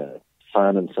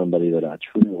 finding somebody that I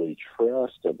truly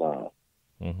trust enough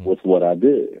with what I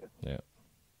do. Yeah.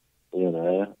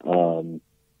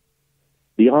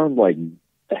 Beyond like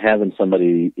having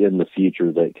somebody in the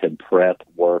future that could prep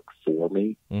work for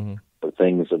me or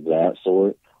things of that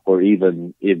sort, or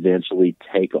even eventually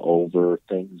take over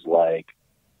things like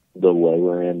the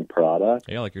lower end product.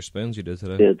 Yeah, like your spins you did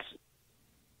today.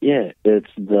 It's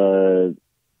the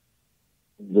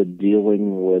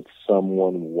dealing with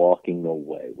someone walking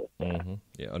away with that.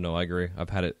 Yeah, no, I agree. I've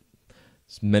had it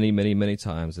many, many, many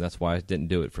times, and that's why I didn't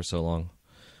do it for so long.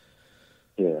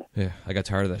 Yeah, I got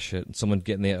tired of that shit. And someone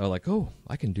getting like, oh,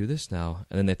 I can do this now,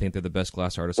 and then they think they're the best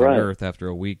glass artist on earth after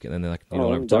a week, and then they're like, you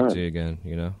don't ever talk to you again,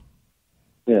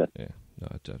 Yeah.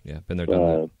 Yeah, been there, done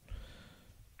that.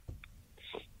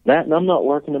 That, and I'm not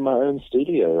working in my own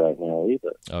studio right now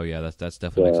either. Oh yeah, that's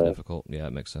definitely makes it difficult. Yeah,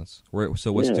 it makes sense.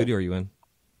 So what studio are you in?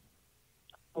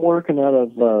 I'm working out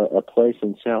of a place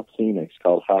in South Phoenix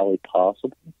called Highly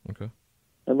Possible. Okay.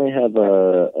 And they have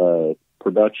a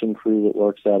production crew that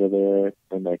works out of there.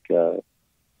 They make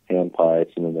hand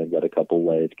pipes, and then they've got a couple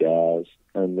lathe guys.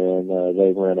 And then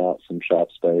they rent out some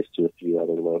shop space to a few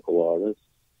other local artists.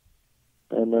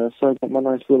 And so I got my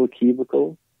nice little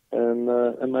cubicle and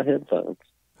my headphones.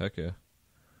 Heck yeah.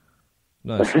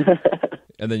 Nice.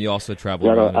 And then you also travel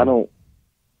around. I don't.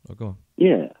 Oh, go on.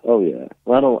 Yeah. Oh yeah.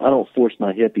 Well, I don't force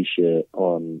my hippie shit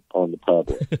on the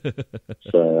public.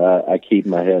 So I keep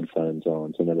my headphones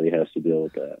on, so nobody has to deal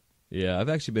with that. Yeah, I've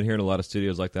actually been hearing a lot of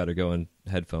studios like that are going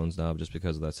headphones now just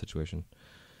because of that situation.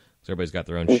 Because everybody's got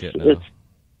their own shit now.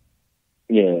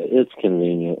 It's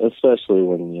convenient, especially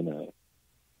when, you know,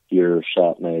 your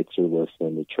shopmates are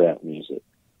listening to trap music.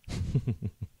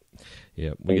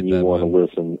 Yeah, and you want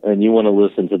to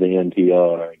listen to the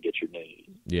NPR and get your news.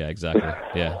 Yeah, exactly.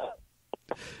 Yeah.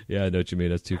 Yeah, I know what you mean.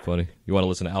 That's too funny. You want to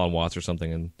listen to Alan Watts or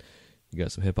something, and you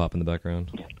got some hip-hop in the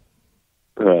background.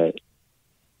 Right.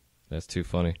 That's too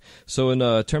funny. So in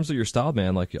terms of your style,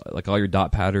 man, like all your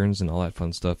dot patterns and all that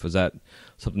fun stuff, is that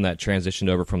something that transitioned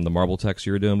over from the marble text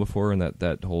you were doing before and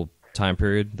that whole time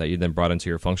period that you then brought into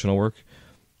your functional work?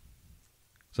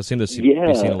 So I seem to be seeing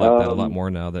that a lot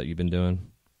more now that you've been doing.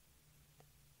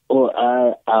 Well,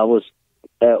 I was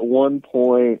at one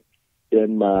point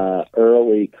in my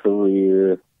early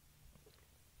career,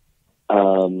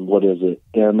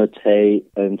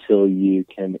 imitate until you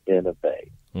can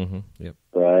innovate. Mm-hmm. Yep.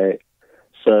 Right?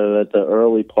 So at the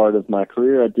early part of my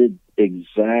career, I did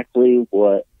exactly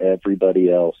what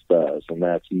everybody else does, and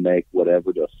that's make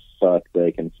whatever the fuck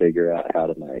they can figure out how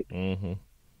to make. Mm-hmm.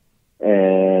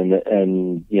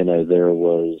 And you know, there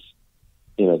was,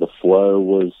 you know, the flow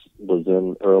was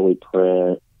in early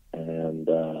print, and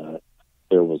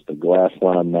there was the Glass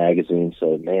Line magazine.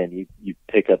 So man, you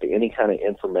pick up any kind of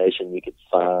information you could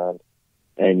find,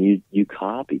 and you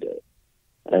copied it.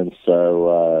 And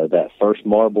so that first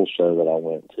marble show that I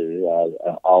went to,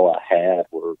 all I had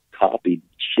were copied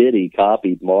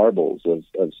marbles of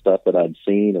stuff that I'd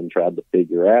seen and tried to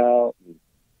figure out. And,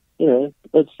 you know,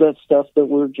 that's stuff that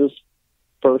we're just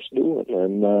first doing.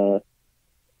 And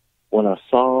when I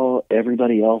saw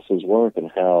everybody else's work and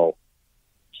how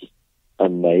just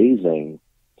amazing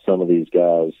some of these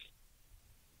guys'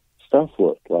 stuff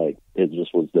looked like, it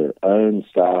just was their own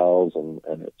styles, and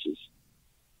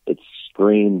it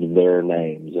screamed their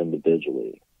names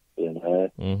individually, you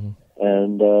know. Mm-hmm.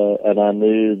 And I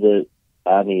knew that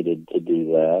I needed to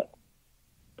do that,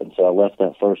 and so I left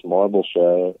that first marble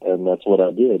show, and that's what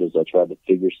I did. Is I tried to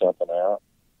figure something out,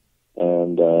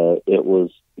 and it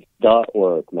was dot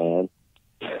work, man.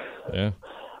 Yeah.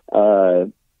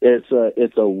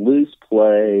 It's a loose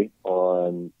play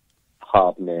on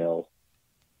Hobnail,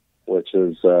 which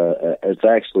is it's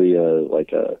actually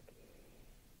like a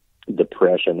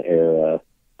Depression era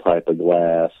type of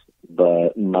glass,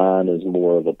 but mine is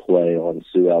more of a play on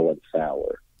Sue Ellen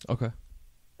Fowler. Okay.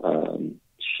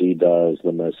 She does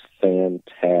the most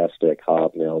fantastic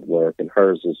hobnailed work, and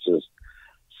hers is just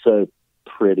so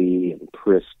pretty and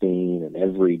pristine, and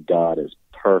every dot is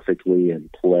perfectly in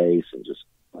place, and just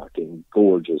fucking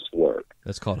gorgeous work.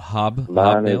 That's called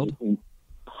hobnailed?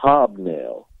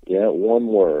 Hobnail. Yeah, one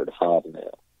word,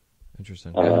 hobnail.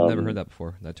 Interesting. Yeah, I've never heard that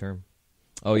before, that term.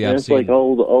 Oh yeah, it's like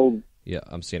old. Yeah,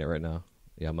 I'm seeing it right now.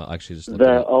 Yeah, I'm actually just looking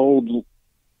that old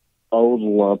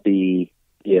lumpy.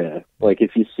 Yeah, like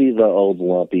if you see the old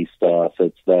lumpy stuff,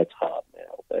 that's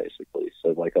hobnail basically. So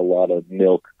like a lot of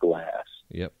milk glass.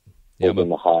 Yep. Yeah, in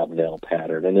the hobnail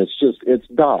pattern, and it's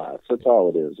dots. That's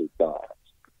all it is. It's dots.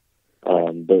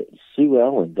 But Sue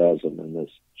Ellen does them in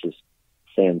this just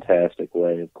fantastic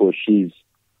way. Of course, she's,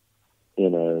 you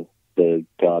know, the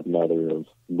godmother of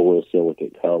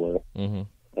borosilicate color. Mm-hmm.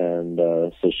 And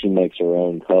so she makes her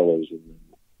own colors, and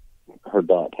her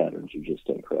dot patterns are just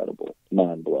incredible,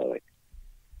 mind-blowing.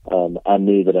 I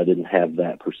knew that I didn't have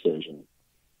that precision.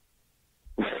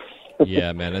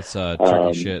 Yeah, man, it's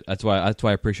tricky shit. That's why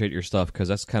I appreciate your stuff, because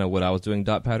that's kind of what I was doing,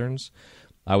 dot patterns.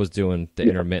 I was doing the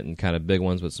intermittent kind of big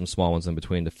ones with some small ones in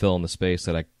between to fill in the space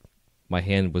that my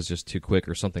hand was just too quick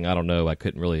or something. I don't know. I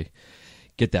couldn't really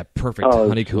get that perfect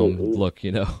honeycomb look,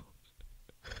 you know.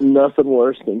 Nothing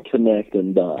worse than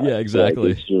connecting dots. Yeah,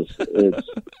 exactly. Like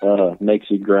it's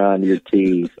makes you grind your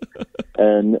teeth.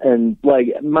 And like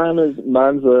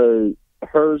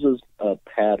hers is a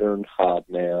patterned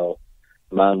hobnail.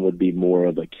 Mine would be more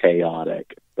of a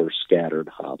chaotic or scattered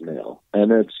hobnail.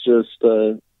 And it's just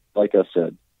like I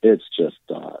said, it's just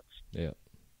dots. Yeah.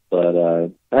 But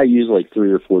I use like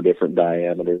 3 or 4 different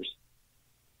diameters.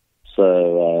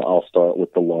 So I'll start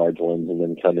with the large ones and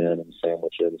then come in and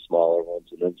sandwich in smaller ones,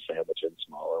 and then sandwich in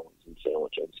smaller ones and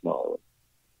sandwich in smaller ones.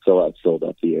 So I've filled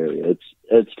up the area.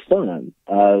 It's fun.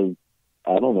 I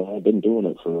don't know. I've been doing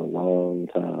it for a long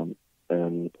time,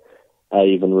 and I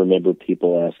even remember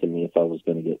people asking me if I was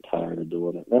going to get tired of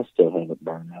doing it, and I still haven't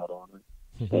burned out on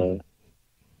it. So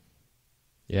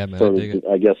yeah, man.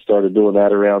 I guess started doing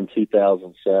that around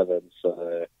 2007.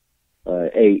 So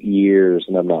 8 years,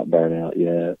 and I'm not burnt out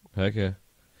yet. Okay.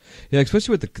 Yeah,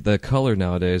 especially with the color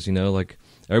nowadays, like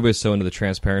everybody's so into the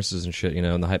transparencies and shit,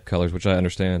 and the hype colors, which I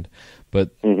understand.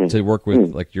 But to work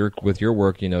with like your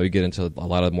work, you get into a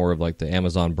lot of more of like the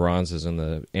Amazon bronzes and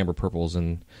the amber purples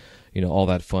and all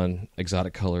that fun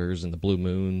exotic colors and the blue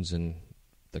moons and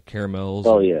the caramels.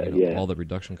 Oh, and, all the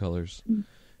reduction colors.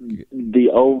 The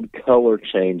old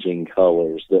color-changing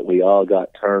colors that we all got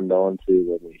turned on to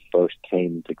when we first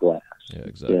came to glass. Yeah,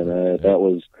 exactly.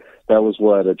 That was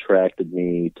what attracted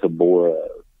me to Boro,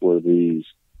 were these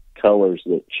colors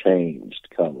that changed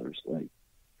colors. Like,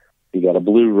 you got a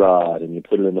blue rod and you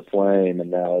put it in the flame and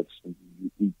now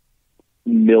it's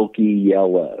milky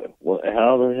yellow. Well,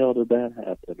 how the hell did that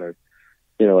happen? Or,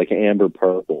 like amber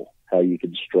purple, how you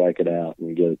could strike it out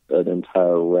and get an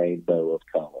entire rainbow of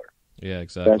color. Yeah,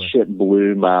 exactly. That shit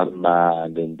blew my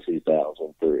mind in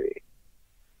 2003.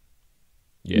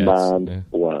 Yeah, mind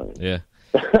blown. Yeah.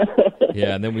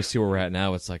 Yeah, and then we see where we're at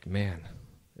now. It's like, man,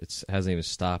 it hasn't even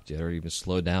stopped yet or even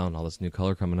slowed down, all this new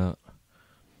color coming out.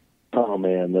 Oh,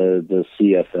 man, the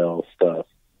CFL stuff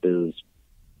is,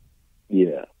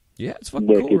 Yeah, it's fucking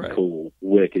wicked cool, right? cool.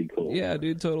 Wicked cool. Yeah,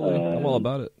 dude, totally. I'm all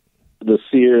about it. The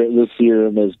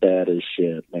serum is bad as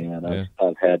shit, man.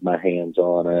 I've had my hands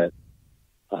on it.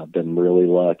 I've been really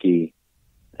lucky.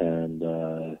 And,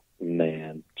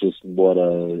 man, just what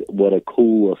a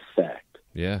cool effect.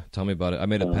 Yeah, tell me about it. I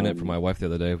made a pennant for my wife the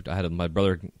other day. My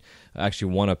brother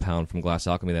actually won a pound from Glass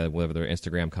Alchemy. They had whatever their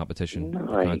Instagram competition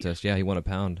or contest. Yeah, he won a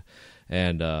pound,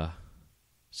 and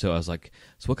so I was like,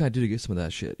 "So what can I do to get some of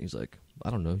that shit?" He's like, "I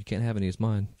don't know. You can't have any. It's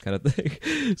mine," kind of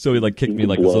thing. So he like kicked me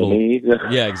like this little.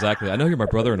 Yeah, exactly. I know you're my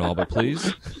brother and all, but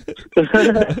please.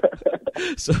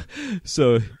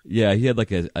 So yeah, he had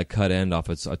like a cut end off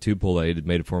a tube pull that he had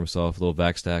made it for himself, a little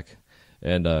vac stack.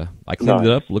 And I cleaned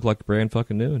it up, looked like brand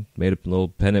fucking new, and made a little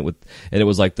pennant with. And it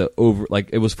was like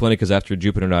it was funny because after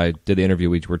Jupiter and I did the interview,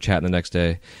 we were chatting the next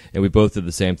day, and we both did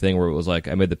the same thing where it was like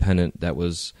I made the pennant that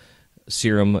was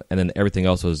serum, and then everything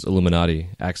else was Illuminati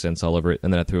accents all over it,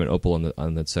 and then I threw an opal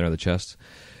on the center of the chest,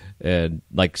 and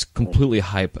like completely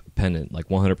hype pendant, like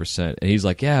 100%. And he's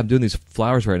like, "Yeah, I'm doing these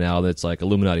flowers right now that's like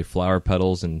Illuminati flower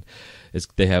petals and."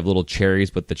 They have little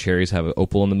cherries, but the cherries have an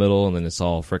opal in the middle, and then it's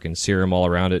all freaking serum all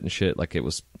around it and shit. Like it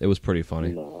was pretty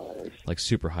funny, like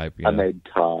super hype. I made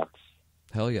tops.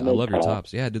 Hell yeah, I love your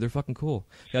tops. Yeah, dude, they're fucking cool.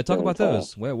 Yeah, talk about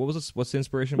those. What was this? What's the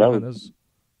inspiration behind those?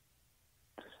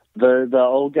 The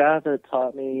old guy that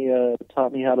taught me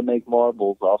how to make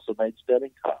marbles also made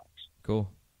spinning tops.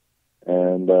 Cool.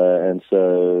 And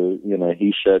so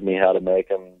he showed me how to make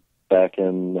them back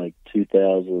in like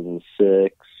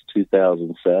 2006,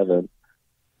 2007.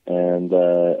 And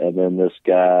then this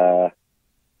guy,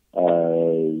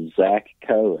 Zach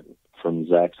Cohen from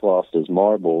Zach's Lost His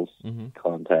Marbles,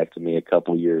 contacted me a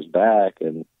couple years back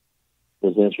and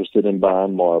was interested in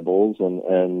buying marbles.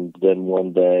 And then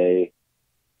one day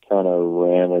kind of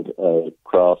ran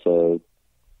across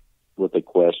with a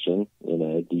question,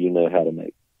 do you know how to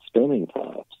make spinning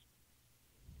tops?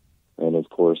 And of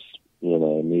course,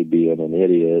 me being an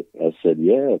idiot, I said,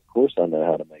 yeah, of course I know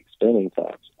how to make spinning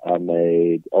tops. I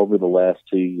made, over the last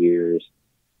 2 years,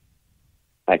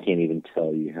 I can't even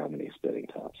tell you how many spinning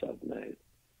tops I've made.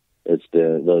 It's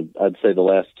been, I'd say the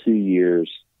last 2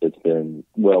 years, it's been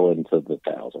well into the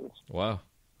thousands. Wow.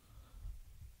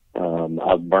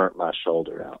 I've burnt my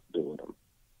shoulder out doing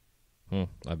them.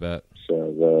 I bet.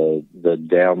 So the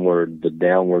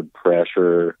downward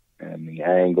pressure and the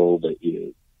angle that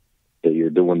you're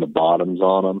doing the bottoms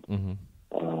on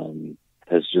them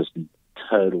has just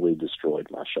totally destroyed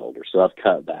my shoulder. So I've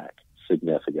cut back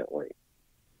significantly.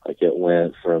 Like it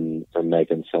went from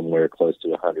making somewhere close to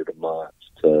 100 a month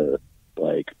to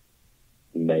like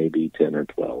maybe 10 or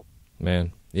 12.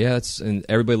 Man, yeah, and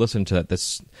everybody listen to that.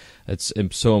 That's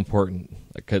so important.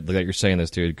 Like you're saying this,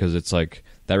 dude, because it's like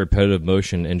that repetitive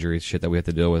motion injury shit that we have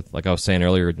to deal with. Like I was saying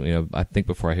earlier, I think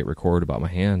before I hit record about my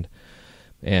hand.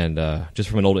 And just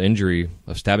from an old injury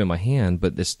of stabbing my hand,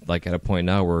 but this like at a point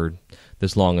now where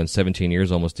this long and 17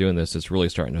 years almost doing this, it's really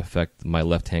starting to affect my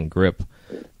left hand grip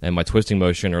and my twisting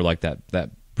motion, or like that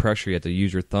pressure you have to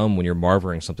use your thumb when you're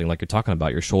marvering something like you're talking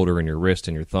about, your shoulder and your wrist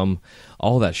and your thumb,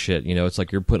 all that shit. It's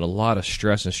like you're putting a lot of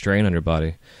stress and strain on your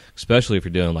body, especially if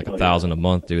you're doing like 1,000 a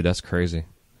month, dude. That's crazy.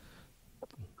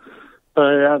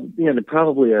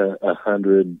 Probably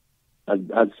 100.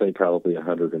 I'd say probably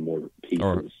 100 or more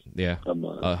pieces. A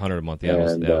month. 100 a month. Yeah,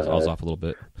 I was off a little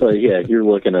bit. So yeah, you're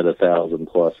looking at 1,000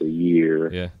 plus a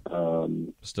year. Yeah.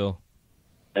 Still.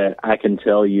 I can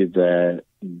tell you that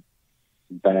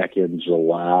back in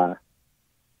July,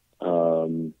 I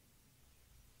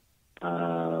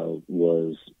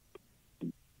was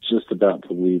just about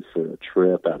to leave for a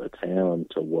trip out of town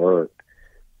to work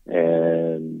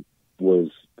and was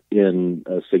in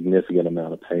a significant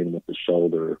amount of pain with the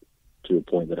shoulder to a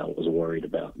point that I was worried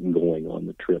about going on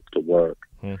the trip to work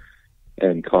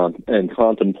and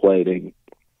contemplating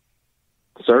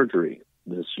surgery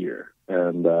this year.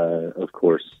 And, of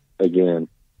course, again,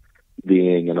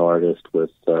 being an artist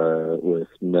with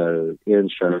no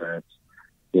insurance,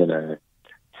 you know,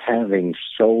 having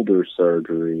shoulder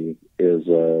surgery is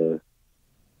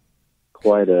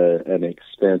quite an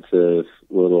expensive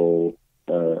little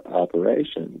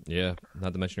operation. Yeah,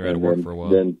 not to mention you're out of work for a while.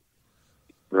 Then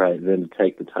to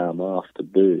take the time off to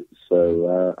boot.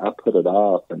 So I put it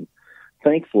off, and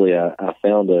thankfully I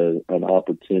found an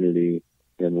opportunity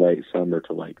in late summer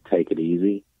to like take it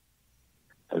easy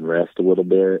and rest a little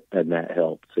bit, and that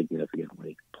helped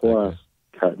significantly. Plus,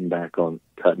 cutting back on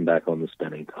the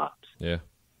spinning tops. Yeah,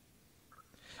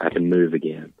 I can move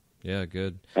again. Yeah,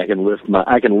 good. I can lift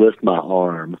my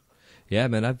arm. Yeah,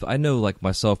 man, I know, like,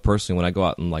 myself personally, when I go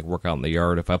out and, like, work out in the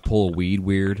yard, if I pull a weed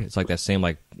weird, it's like that same,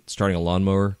 like, starting a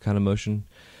lawnmower kind of motion.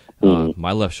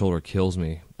 My left shoulder kills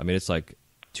me. I mean, it's like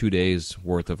 2 days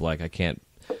worth of, like, I can't,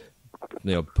 you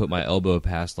know, put my elbow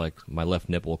past, like, my left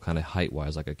nipple kind of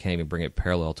height-wise. Like, I can't even bring it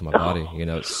parallel to my body. You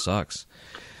know, it sucks.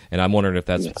 And I'm wondering if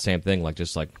that's the same thing, like,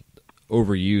 just, like,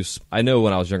 overuse. I know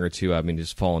when I was younger, too, I mean,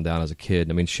 just falling down as a kid.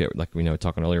 I mean, shit, like, you know,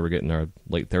 talking earlier, we're getting in our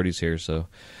late 30s here, so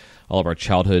all of our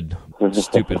childhood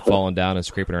stupid falling down and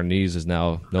scraping our knees is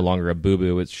now no longer a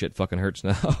boo-boo. It's shit fucking hurts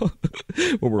now.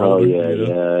 When we're older, yeah, you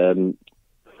know? yeah. And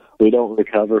we don't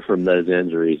recover from those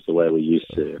injuries the way we used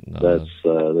to. No. That's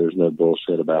there's no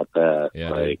bullshit about that. Yeah,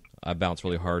 like, dude, I bounce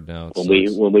really hard now.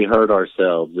 When we hurt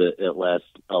ourselves, it lasts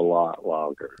a lot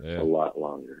longer. Yeah. A lot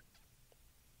longer.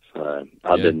 So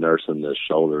I've been nursing this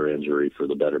shoulder injury for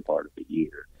the better part of a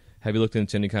year. Have you looked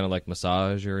into any kind of like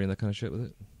massage or any of that kind of shit with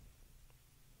it?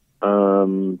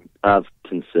 I've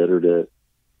considered it.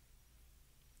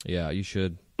 Yeah, you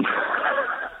should.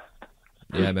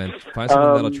 Yeah, man, find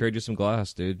something that'll trade you some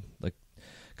glass, dude. Like,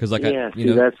 because like you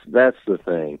know, that's the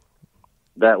thing.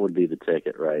 That would be the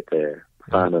ticket right there.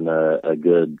 Finding a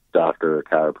good doctor or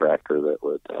chiropractor that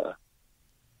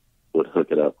would hook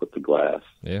it up with the glass.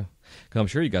 Yeah, because I'm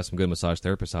sure you got some good massage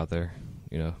therapists out there.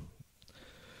 You know.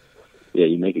 Yeah,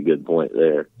 you make a good point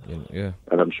there. Yeah,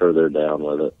 and I'm sure they're down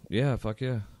with it. Yeah, fuck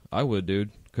yeah, I would,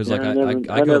 dude. Because like I never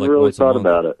go like really once a thought month.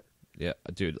 about it. Yeah,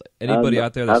 dude. Anybody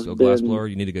out there that's a glass blower,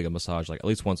 you need to get a massage like at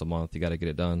least once a month. You got to get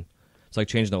it done. It's like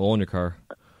changing the oil in your car.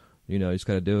 You know, you just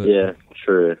got to do it. Yeah,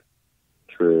 true.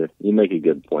 You make a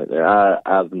good point there.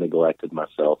 I've neglected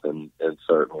myself in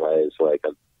certain ways. Like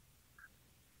I've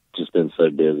just been so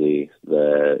busy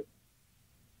that,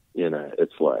 you know,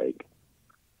 it's like,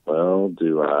 well,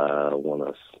 do I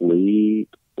want to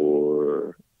sleep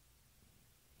or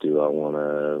do I want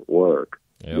to work?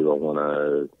 Yep. Do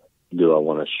I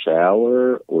want to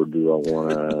shower or do I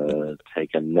want to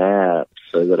take a nap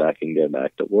so that I can go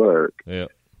back to work? Yeah.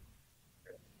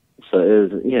 So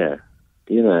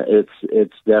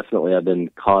it's definitely, I've been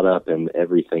caught up in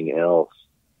everything else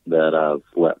that I've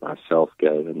let myself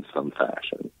go in some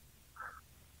fashion.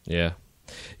 Yeah.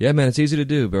 Yeah, man, it's easy to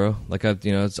do, bro. Like it's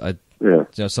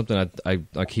something I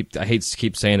hate to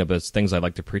keep saying it, but it's things I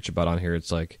like to preach about on here.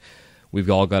 It's like, we've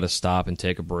all got to stop and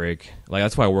take a break. Like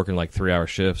that's why I work in like 3-hour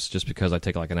shifts, just because I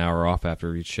take like an hour off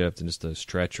after each shift and just to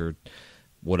stretch or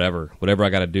whatever I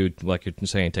got to do. Like you're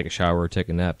saying, take a shower or take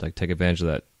a nap. Like take advantage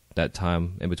of that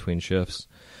time in between shifts.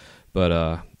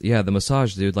 But yeah, the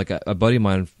massage, dude. Like a buddy of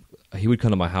mine, he would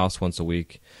come to my house once a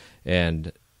week,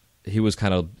 and he was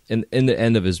kind of in the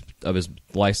end of his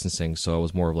licensing, so I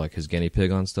was more of like his guinea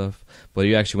pig on stuff. But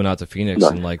he actually went out to Phoenix,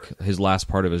 and like his last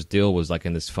part of his deal was like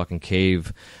in this fucking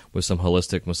cave with some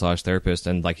holistic massage therapist,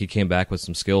 and like he came back with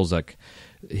some skills. Like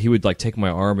he would like take my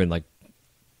arm and like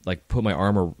put my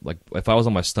arm, like if I was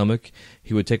on my stomach,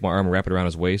 he would take my arm and wrap it around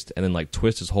his waist, and then like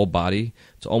twist his whole body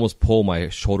to almost pull my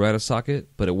shoulder out of socket.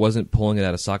 But it wasn't pulling it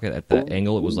out of socket at that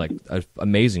angle. It was like an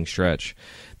amazing stretch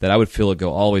that I would feel it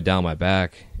go all the way down my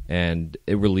back. And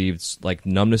it relieved like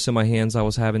numbness in my hands I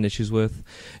was having issues with,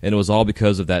 and it was all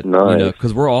because of that. Nice. You know,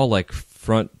 because we're all like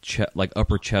like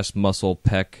upper chest muscle,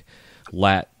 pec,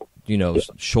 lat, you know,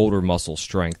 shoulder muscle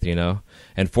strength, you know,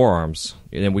 and forearms,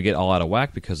 and we get all out of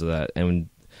whack because of that. And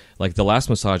like the last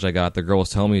massage I got, the girl was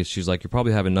telling me, she's like, you're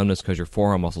probably having numbness because your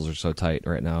forearm muscles are so tight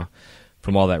right now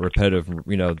from all that repetitive.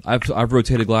 You know, I've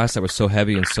rotated glass that was so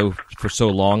heavy and for so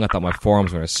long, I thought my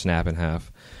forearms were gonna snap in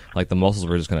half. Like the muscles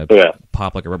were just going to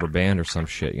pop like a rubber band or some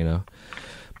shit, you know.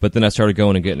 But then I started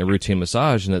going and getting a routine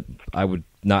massage, and that I would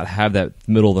not have that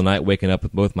middle of the night waking up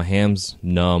with both my hands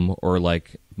numb or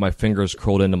like my fingers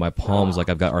curled into my palms like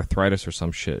I've got arthritis or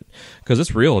some shit. Because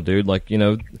it's real, dude. Like, you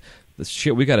know, the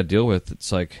shit we got to deal with,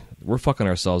 it's like we're fucking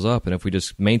ourselves up. And if we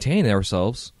just maintain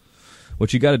ourselves,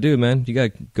 what you got to do, man, you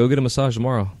got to go get a massage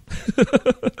tomorrow.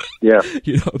 Yeah.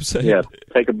 You know what I'm saying? Yeah,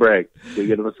 take a break. Go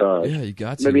get a massage. Yeah, you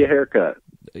got to. Maybe a haircut.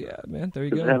 Yeah, man, there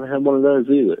you go. I haven't had one of those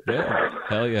either. Yeah,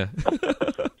 hell yeah.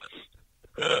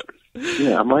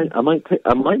 Yeah, I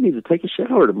might need to take a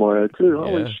shower tomorrow too.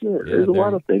 Holy shit! Yeah, There's a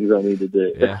lot of things I need to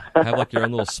do. Yeah, have like your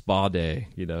own little spa day.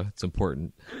 You know, it's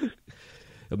important.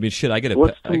 I mean, shit. I get a.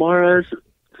 What's tomorrow's?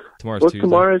 Tomorrow's What's Tuesday.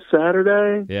 Tomorrow's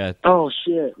Saturday? Yeah. Oh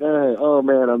shit! No. Oh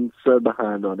man, I'm so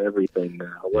behind on everything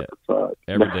now. What the fuck?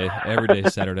 Every day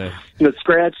Saturday. You know,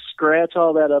 scratch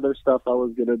all that other stuff I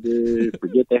was gonna do.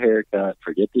 Forget the haircut.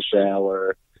 Forget the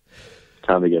shower.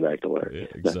 Time to get back to work. Yeah,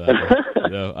 exactly.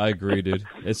 No, I agree, dude.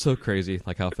 It's so crazy,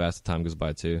 like how fast the time goes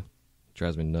by too. It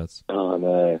drives me nuts. Oh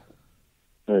no.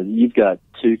 You've got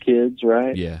 2 kids,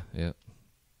 right? Yeah.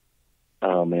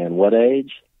 Oh man, what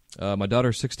age? My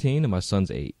daughter's 16 and my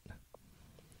son's 8.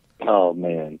 Oh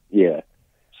man, yeah.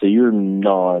 So you're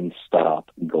nonstop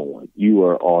going. You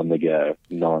are on the go,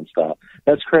 nonstop.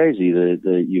 That's crazy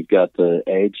that you've got the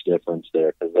age difference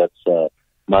there, because that's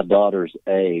my daughter's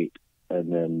 8,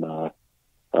 and then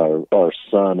our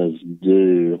son is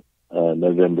due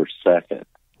November 2nd.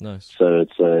 Nice. So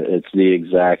it's the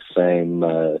exact same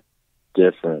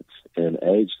difference in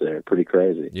age there. Pretty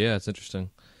crazy. Yeah, it's interesting.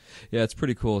 Yeah, it's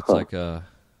pretty cool. It's like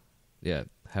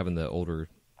having the older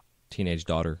teenage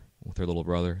daughter with her little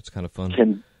brother. It's kind of fun.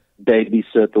 Can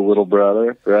babysit the little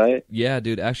brother, right? Yeah,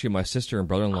 dude. Actually, my sister and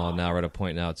brother-in-law now are at a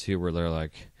point now too where they're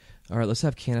like, all right, let's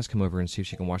have Candace come over and see if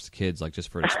she can watch the kids, like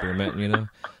just for an experiment, you know,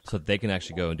 so that they can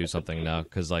actually go and do something now.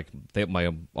 Because like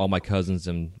all my cousins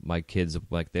and my kids,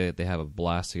 like they have a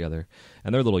blast together,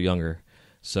 and they're a little younger.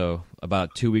 So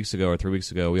about 2 weeks ago or 3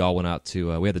 weeks ago, we all went out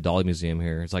to we had the Dolly Museum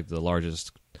here. It's like the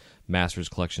largest master's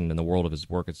collection in the world of his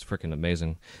work. It's freaking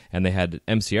amazing. And they had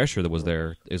MC Escher that was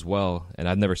there as well, and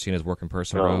I've never seen his work in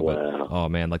person, bro. But oh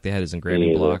man, like they had his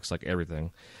engraving blocks, like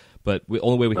everything. But the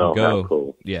only way we can go,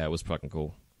 cool. Yeah, it was fucking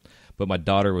cool. But my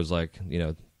daughter was like, you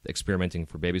know, experimenting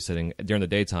for babysitting during the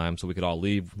daytime, so we could all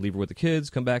leave her with the kids,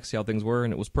 come back, see how things were,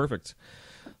 and it was perfect.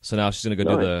 So now she's gonna go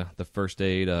do the first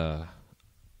aid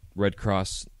Red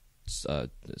Cross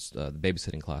the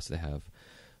babysitting class they have,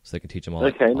 so they can teach them all.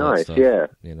 Okay, all nice, that stuff, yeah.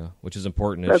 You know, which is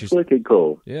important. That's wicked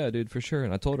cool. Yeah, dude, for sure.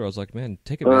 And I told her, I was like, man,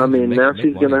 take advantage. Well, I mean, make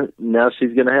now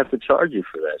she's gonna have to charge you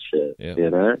for that shit. Yeah.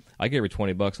 You know, I gave her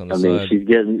 $20 on the side. side.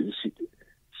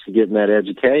 She's getting that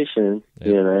education. Yeah.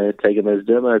 You know, taking those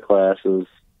demo classes.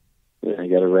 Yeah,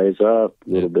 you got to raise up a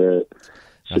little bit.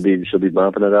 She'll be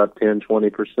bumping it up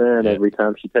 10-20% every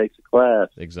time she takes a class.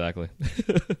 Exactly.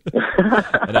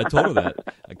 And I told her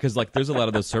that because like there's a lot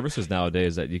of those services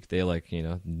nowadays that they like, you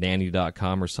know,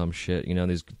 nanny.com or some shit. You know,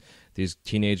 these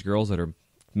teenage girls that are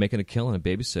making a killing at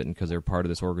babysitting because they're part of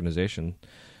this organization.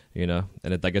 You know,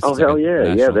 and I guess it's hell like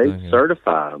yeah, they thing,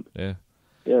 certify them. Yeah.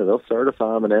 Yeah, they'll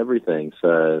certify them and everything.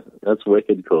 So that's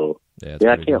wicked cool. Yeah,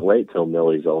 I can't wait till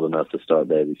Millie's old enough to start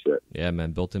babysitting. Yeah,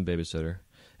 man, built-in babysitter.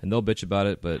 And they'll bitch about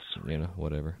it, but, you know,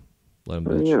 whatever. Let them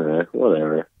bitch. You know,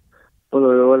 whatever. What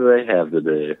do they have to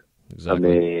do? Exactly.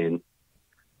 I mean,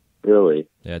 really.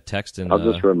 Yeah, text and... I'll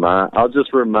just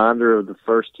remind her of the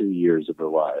first 2 years of her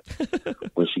life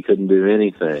when she couldn't do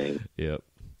anything. Yep.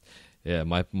 Yeah,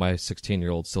 my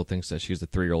 16-year-old still thinks that she's the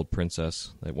 3-year-old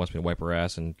princess that wants me to wipe her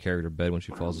ass and carry her to bed when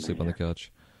she falls asleep on the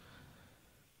couch.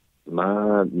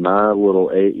 My little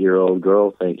 8-year-old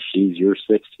girl thinks she's your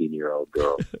 16-year-old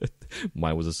girl.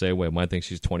 Mine was the same way. Mine thinks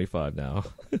she's 25 now.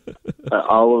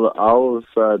 all of a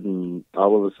sudden,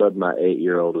 my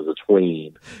 8-year-old is a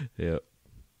tween. Yep.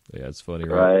 Yeah, it's funny,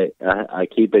 right? I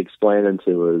keep explaining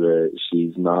to her that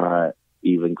she's not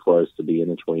even close to being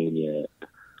a tween yet.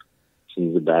 She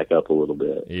needs to back up a little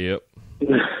bit. Yep.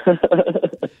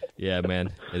 Yeah,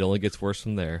 man. It only gets worse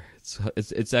from there.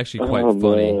 It's actually quite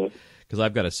funny because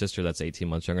I've got a sister that's 18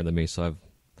 months younger than me, so I'm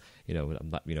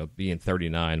not, being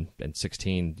 39 and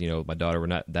 16, my daughter, we're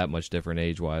not that much different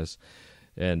age-wise.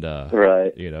 And,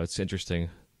 right. It's interesting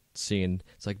seeing,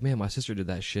 it's like, man, my sister did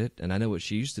that shit, and I know what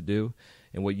she used to do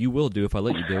and what you will do if I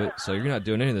let you do it, so you're not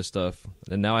doing any of this stuff.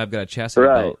 And now I've got a chassis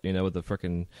belt, with a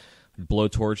freaking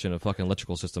blowtorch and a fucking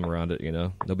electrical system around it,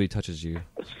 Nobody touches you.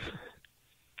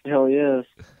 Hell yes.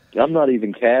 I'm not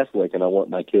even Catholic, and I want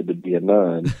my kid to be a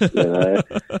nun,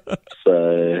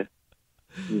 So,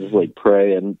 just like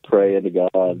praying to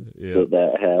God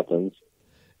that happens.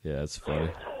 Yeah, it's funny.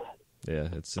 Yeah,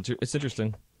 it's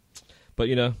interesting. But,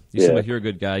 you seem like you're a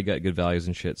good guy. You got good values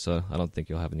and shit, so I don't think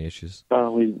you'll have any issues.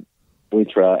 We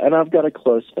try, and I've got a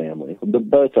close family.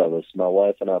 Both of us, my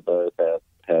wife and I both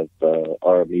have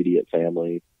our immediate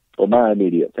family. Well, my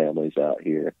immediate family's out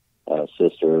here,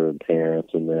 sister and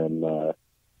parents, and then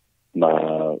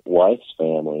my wife's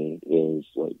family is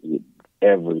like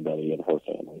everybody in her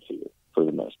family's here for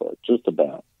the most part, just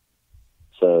about.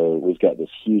 So we've got this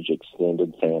huge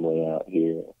extended family out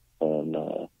here, and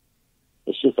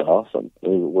it's just awesome.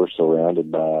 We're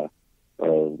surrounded by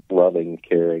loving,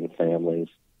 caring families.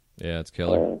 Yeah, it's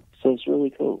killer. So it's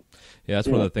really cool. Yeah, that's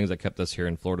one of the things that kept us here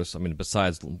in Florida. I mean,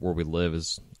 besides where we live,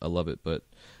 I love it. But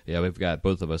yeah,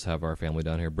 both of us have our family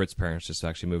down here. Britt's parents just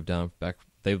actually moved down back.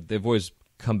 They've always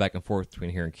come back and forth between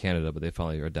here and Canada, but they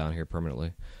finally are down here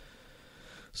permanently.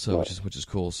 So which is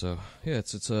cool. So yeah,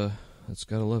 it's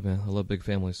gotta love, man. I love big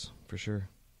families for sure.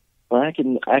 Well, I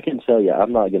can tell you,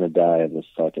 I'm not gonna die in this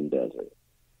fucking desert.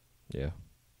 Yeah.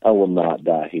 I will not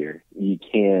die here. You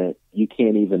can't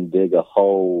even dig a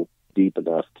hole deep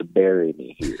enough to bury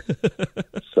me here.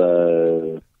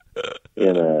 So,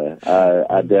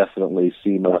 I definitely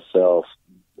see myself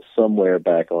somewhere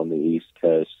back on the East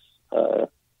Coast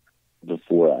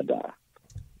before I die.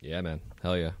 Yeah, man.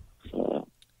 Hell yeah. So,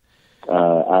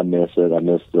 I miss it. I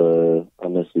miss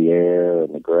the air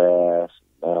and the grass,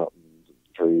 and mountains,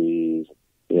 and trees.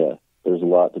 Yeah, there's a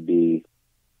lot to be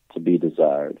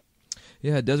desired.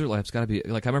 Yeah, desert life's got to be,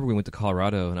 like, I remember we went to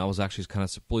Colorado, and I was actually kind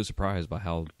of really surprised by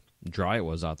how dry it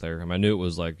was out there. I mean, I knew it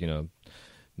was, like,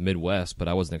 Midwest, but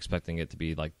I wasn't expecting it to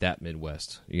be, like, that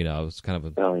Midwest. It was kind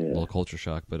of a little culture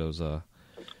shock, but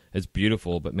it's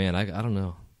beautiful. But, man, I don't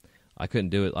know. I couldn't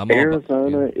do it.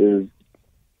 Arizona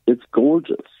it's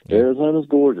gorgeous. Yeah. Arizona's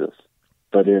gorgeous,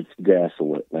 but it's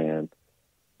desolate, man.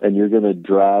 And you're going to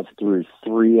drive through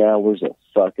 3 hours of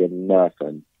fucking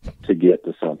nothing to get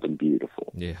to something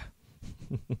beautiful. Yeah.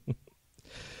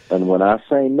 And when I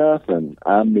say nothing,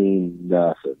 I mean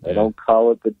nothing. They don't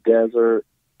call it the desert.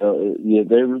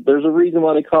 There's a reason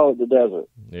why they call it the desert.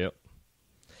 Yep.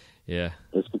 Yeah.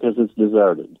 It's because it's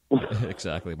deserted.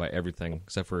 Exactly, by everything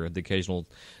except for the occasional,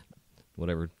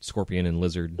 whatever, scorpion and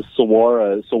lizard.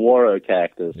 Saguaro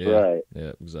cactus, yeah. Right.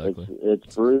 Yeah, exactly.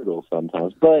 It's brutal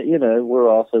sometimes. But, we're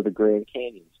also the Grand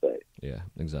Canyon state. Yeah,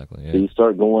 exactly. Yeah. So you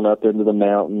start going up into the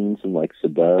mountains and like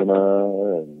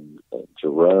Sedona and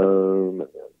Jerome and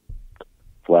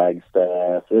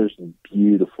Flagstaff. There's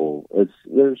beautiful.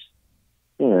 There's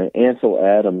Ansel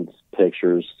Adams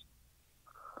pictures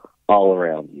all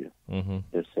around you,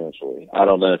 essentially. I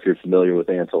don't know if you're familiar with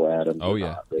Ansel Adams. Oh,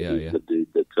 yeah. He's the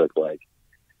dude that took like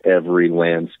every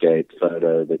landscape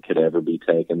photo that could ever be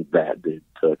taken. That dude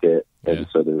took it. And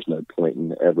so there's no point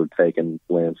in ever taking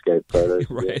landscape photos.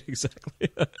 Right, exactly.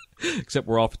 Except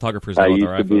we're all photographers now with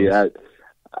our iPhones.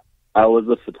 I was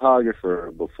a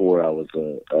photographer before I was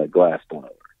a glass blower.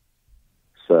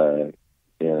 So,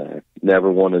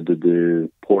 never wanted to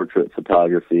do portrait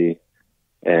photography.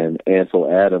 And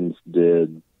Ansel Adams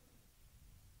did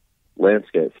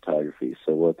landscape photography.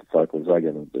 So what the fuck was I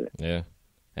going to do? Yeah.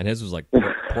 And his was like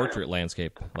portrait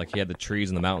landscape. Like he had the trees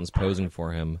and the mountains posing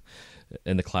for him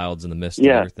and the clouds and the mist and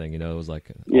everything. It was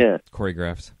like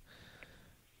choreographed.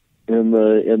 In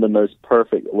the most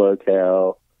perfect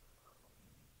locale.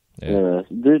 Yeah.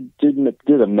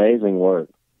 Did amazing work.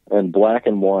 And black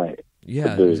and white.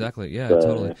 Yeah, exactly. Yeah,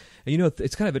 totally. And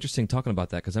it's kind of interesting talking about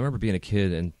that because I remember being a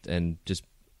kid and just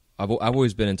I've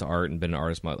always been into art and been an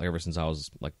artist ever since I was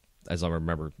like, as I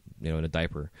remember, in a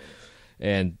diaper.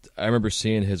 And I remember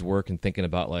seeing his work and thinking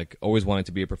about like always wanting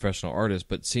to be a professional artist,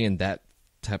 but seeing that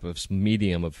type of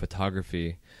medium of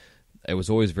photography, it was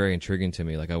always very intriguing to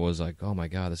me. Like I was like, oh my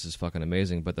God, this is fucking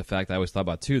amazing. But the fact I always thought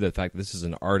about too, the fact that this is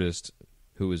an artist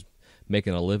who is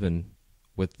making a living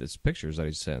with his pictures that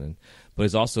he's sending, but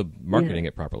he's also marketing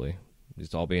it properly.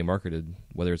 It's all being marketed,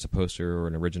 whether it's a poster or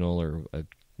an original or a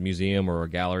museum or a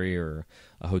gallery or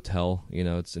a hotel.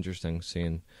 It's interesting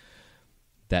seeing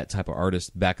that type of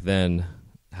artist back then,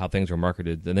 how things were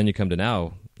marketed. And then you come to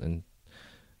now and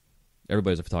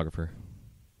everybody's a photographer.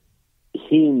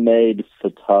 He made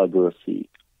photography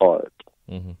art.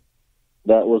 Mm-hmm.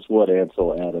 That was what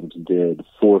Ansel Adams did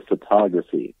for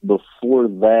photography. Before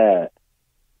that,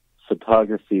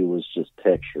 photography was just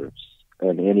pictures,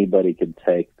 and anybody could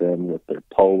take them with their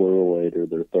Polaroid or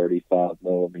their 35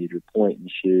 millimeter point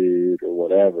and shoot or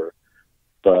whatever.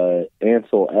 But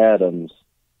Ansel Adams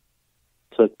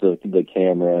took the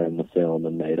camera and the film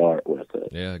and made art with it.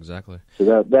 Yeah, exactly.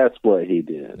 So that's what he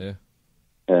did. Yeah.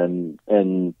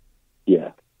 And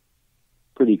yeah,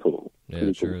 pretty cool. Yeah,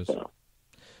 pretty it sure cool is. stuff.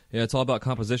 Yeah, it's all about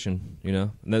composition,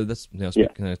 And that's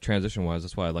speaking of transition wise,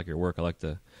 that's why I like your work. I like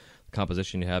the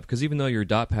composition you have, because even though your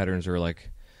dot patterns are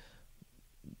like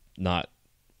not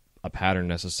a pattern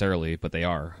necessarily, but they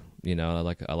are. You know, I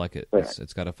like it. Right.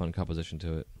 It's got a fun composition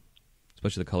to it,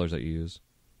 especially the colors that you use.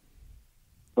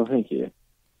 Well, thank you.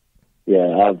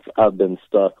 Yeah, I've been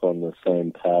stuck on the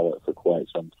same palette for quite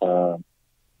some time.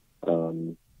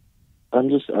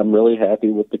 I'm really happy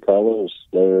with the colors.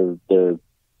 They're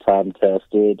time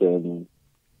tested, and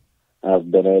I've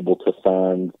been able to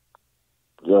find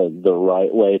the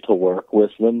right way to work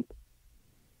with them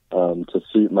to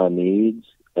suit my needs.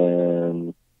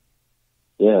 And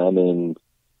yeah, I mean,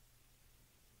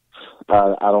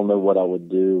 I don't know what I would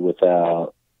do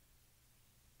without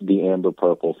the amber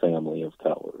purple family of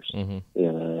colors. Mm-hmm.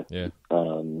 You know, Yeah.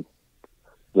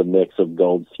 The mix of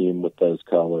gold fume with those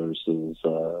colors is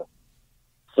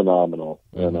phenomenal,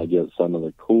 and I get some of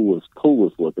the coolest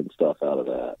looking stuff out of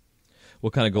that.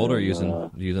 What kind of gold are you using? Are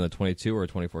you using a 22 or a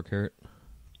 24 karat?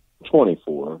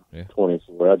 24. Yeah.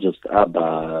 24. I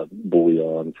buy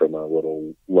bullion from a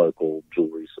little local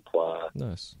jewelry supply.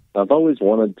 Nice. I've always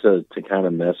wanted to kind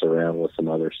of mess around with some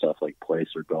other stuff like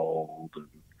placer gold and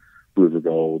river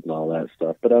gold and all that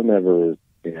stuff, but I've never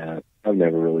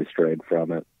really strayed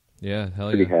from it. Yeah, hell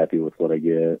Pretty yeah. happy with what I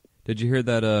get. Did you hear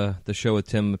that the show with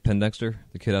Tim Pendexter,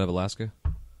 the kid out of Alaska?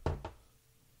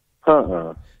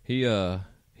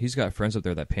 He's got friends up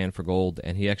there that pan for gold,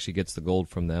 and he actually gets the gold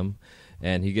from them,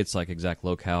 and he gets like exact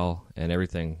locale and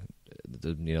everything.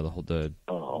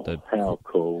 How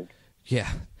cool! Yeah.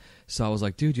 So I was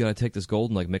like, dude, you gotta take this gold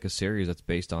and like make a series that's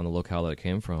based on the locale that it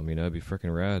came from. You know, it'd be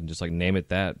freaking rad, and just like name it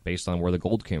that based on where the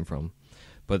gold came from.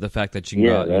 But the fact that you can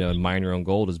go out, and mine your own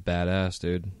gold is badass,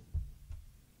 dude.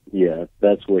 Yeah,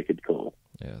 that's wicked cool.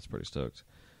 Yeah, that's pretty stoked.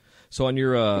 So on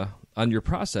your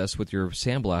process with your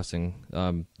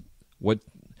sandblasting,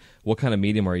 what kind of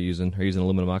medium are you using? Are you using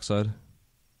aluminum oxide?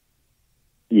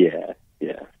 Yeah.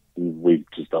 We've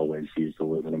just always used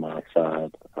aluminum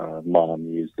oxide. Mom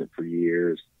used it for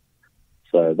years.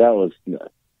 So that was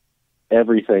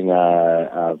everything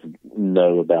I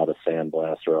know about a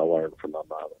sandblaster I learned from my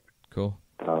mother. Cool.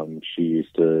 She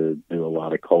used to do a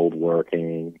lot of cold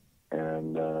working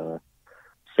and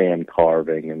sand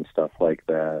carving and stuff like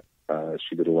that.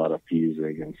 She did a lot of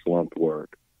fusing and slump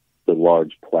work, the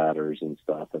large platters and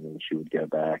stuff, and then she would go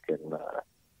back and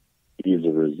use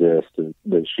a resist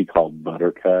that she called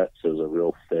buttercut. So it was a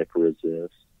real thick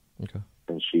resist. Okay.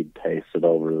 And she'd paste it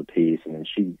over the piece, and then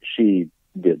she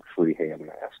did freehand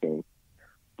masking.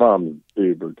 Mom's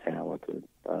uber talented.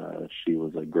 She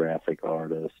was a graphic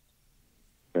artist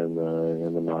in the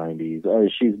 90s. I mean,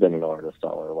 she's been an artist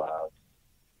all her life.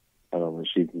 I don't know.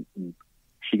 She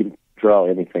can draw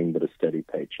anything but a steady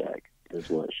paycheck, is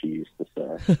what she used to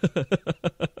say.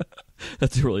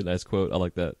 That's a really nice quote. I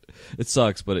like that. It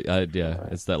sucks, but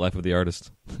it's that life of the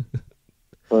artist.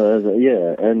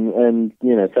 Yeah, and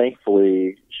you know,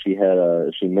 thankfully she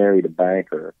married a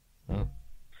banker,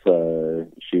 so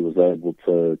she was able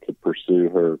to pursue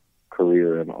her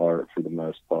career in art for the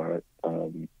most part.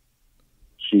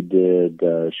 She did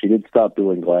stop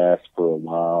doing glass for a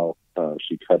while.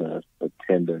 She cut a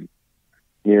tendon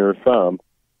near her thumb,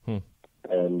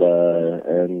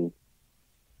 and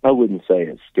I wouldn't say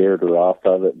it scared her off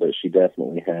of it, but she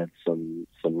definitely had some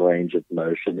range of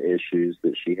motion issues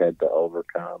that she had to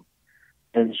overcome.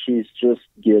 And she's just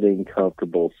getting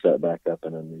comfortable set back up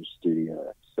in a new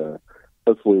studio. So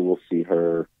hopefully we'll see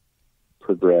her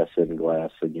progress in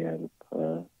glass again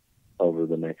over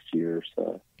the next year or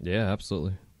so. Yeah,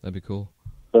 absolutely. That'd be cool.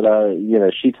 But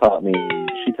she taught me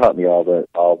all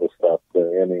the stuff,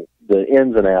 the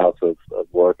ins and outs of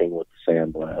working with the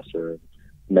sandblaster,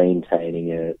 maintaining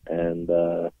it, and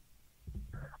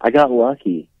I got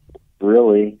lucky.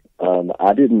 Really,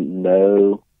 I didn't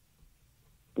know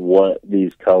what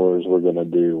these colors were going to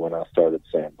do when I started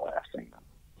sandblasting them.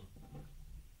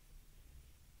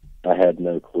 I had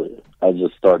no clue. I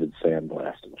just started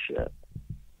sandblasting shit.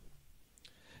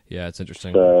 Yeah, it's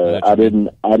interesting. I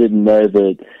didn't know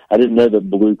that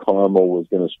blue caramel was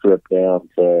going to strip down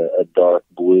to a dark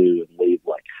blue and leave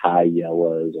like high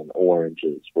yellows and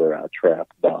oranges where I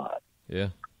trapped dot. Yeah.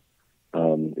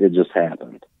 It just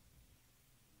happened.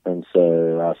 And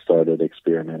so I started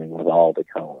experimenting with all the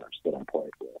colors that I played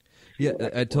with. Yeah,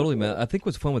 I totally, man. I think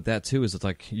what's fun with that too is it's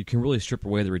like you can really strip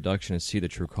away the reduction and see the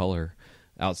true color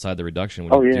outside the reduction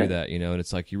when you do that, you know, and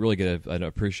it's like you really get an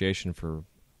appreciation for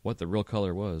what the real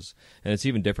color was. And it's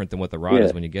even different than what the rod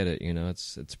is when you get it, you know.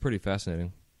 It's pretty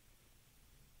fascinating.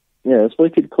 Yeah, it's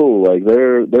wicked cool. Like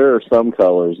there are some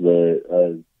colors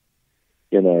that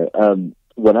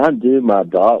when I do my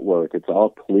dot work, it's all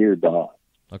clear dot.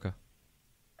 Okay.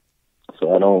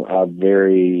 So I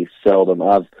very seldom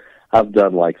I've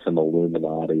done like some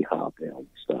Illuminati Hobnail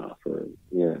stuff, or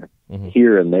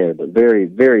here and there, but very,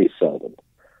 very seldom.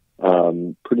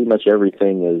 Pretty much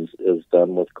everything is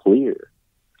done with clear.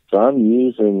 So I'm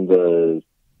using the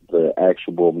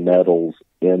actual metals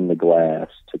in the glass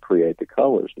to create the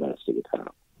colors most of the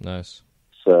time. Nice.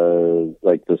 So,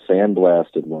 like the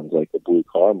sandblasted ones, like the blue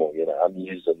caramel, I'm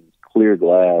using clear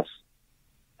glass,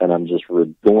 and I'm just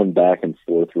going back and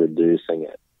forth, reducing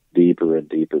it deeper and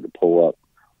deeper to pull up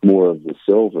more of the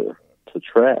silver to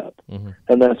trap.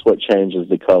 And that's what changes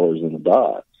the colors in the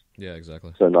dots. Yeah,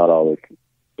 exactly. So not all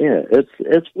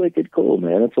it's wicked cool,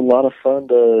 man. It's a lot of fun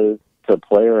to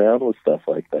play around with stuff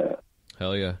like that.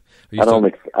 Hell yeah. I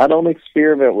don't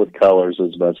experiment with colors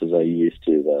as much as I used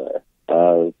to.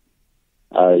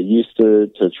 I used to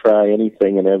try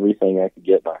anything and everything I could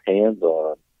get my hands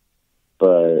on,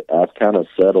 but I've kind of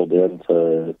settled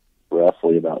into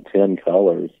roughly about 10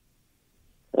 colors,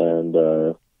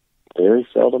 and very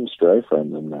seldom stray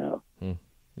from them now.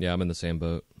 Yeah, I'm in the same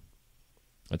boat.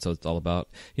 That's what it's all about.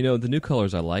 The new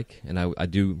colors I like, and I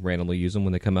do randomly use them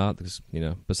when they come out, because,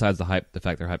 besides the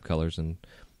fact they're hype colors and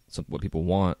what people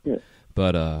want. Yeah.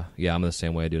 But, I'm the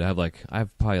same way, dude. I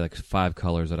have probably 5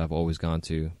 colors that I've always gone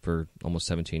to for almost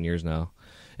 17 years now.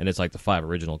 And it's like the 5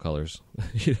 original colors.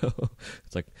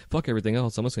 It's like, fuck everything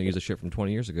else. I'm just going to use the shit from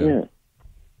 20 years ago.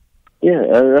 Yeah,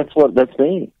 that's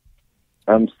me.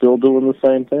 I'm still doing the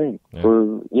same thing.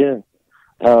 And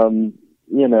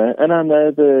I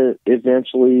know that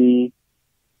eventually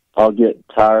I'll get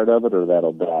tired of it, or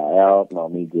that'll die out, and I'll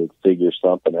need to figure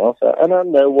something else out. And I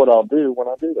know what I'll do when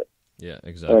I do it. Yeah,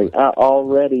 exactly. I've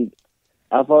already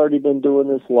been doing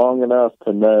this long enough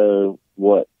to know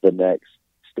what the next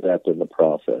step in the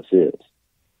process is.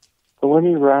 So let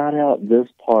me ride out this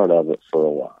part of it for a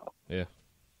while. Yeah.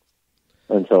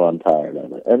 Until I'm tired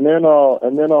of it. And then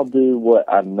I'll do what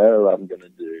I know I'm going to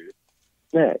do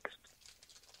next.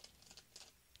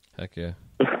 Heck yeah.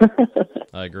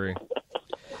 I agree.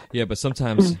 Yeah, but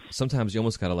sometimes you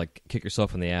almost got to kick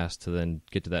yourself in the ass to then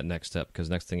get to that next step, because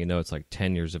next thing you know, it's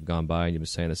 10 years have gone by and you've been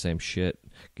saying the same shit,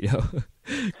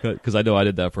 because I know I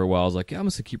did that for a while. I was like, I'm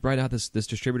just going to keep writing out this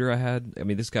distributor I had. I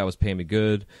mean, this guy was paying me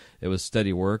good. It was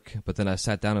steady work, but then I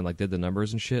sat down and did the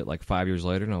numbers and shit 5 years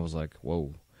later, and I was like,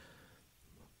 whoa,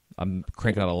 I'm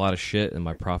cranking out a lot of shit and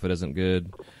my profit isn't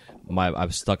good.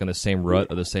 I'm stuck in the same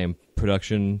rut of the same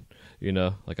production,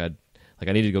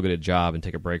 I needed to go get a job and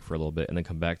take a break for a little bit and then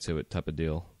come back to it, type of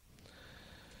deal.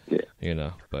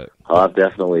 Yeah. But I've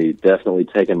definitely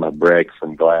taken my break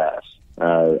from glass.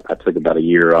 I took about a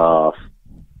year off,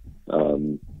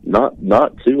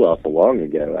 not too awful long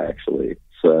ago, actually.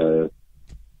 So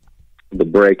the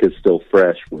break is still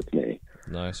fresh with me.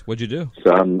 Nice. What'd you do?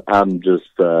 So I'm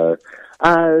just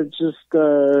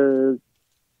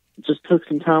took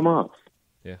some time off.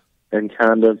 Yeah. And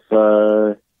kind of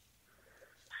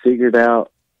figured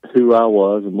out who I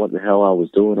was and what the hell I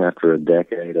was doing after a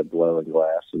decade of blowing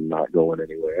glass and not going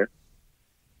anywhere.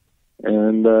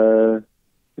 And,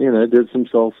 did some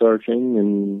soul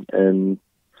searching and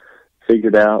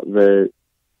figured out that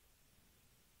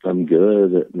I'm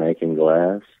good at making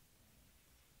glass.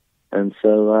 And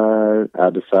so I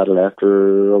decided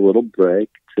after a little break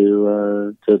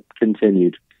to continue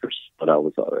to pursue what I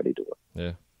was already doing.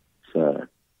 Yeah. So,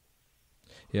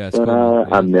 yeah, it's but cool.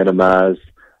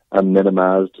 I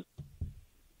minimized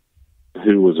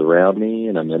who was around me,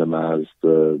 and I minimized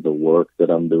the work that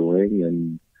I'm doing.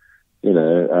 And,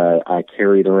 I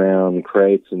carried around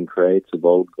crates and crates of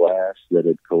old glass that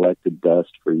had collected dust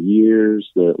for years,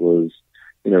 that was,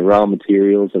 raw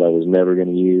materials that I was never going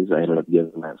to use. I ended up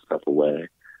giving that stuff away.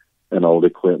 And old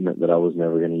equipment that I was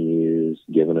never going to use,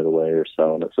 giving it away or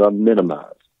selling it. So I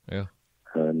minimized. Yeah.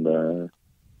 And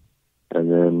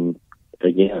then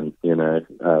again,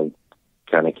 I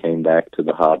kind of came back to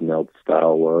the Hobnail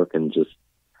style work and just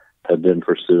have been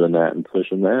pursuing that and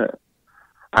pushing that.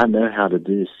 I know how to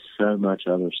do so much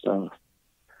other stuff,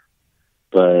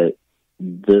 but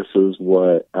this is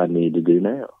what I need to do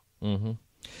now. Mm-hmm.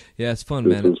 Yeah, it's fun,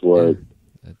 man. This is what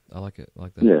I like it. I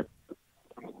like that. Yeah.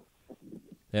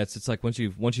 Yeah, it's once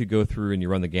you go through and you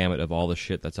run the gamut of all the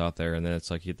shit that's out there, and then it's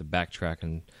you get to backtrack,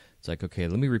 and it's okay,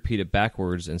 let me repeat it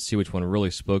backwards and see which one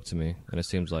really spoke to me. And it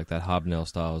seems like that Hobnail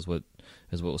style is what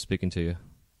was speaking to you.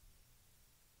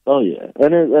 Oh yeah,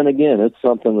 and again, it's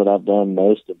something that I've done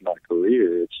most of my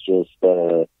career. It's just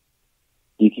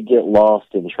you could get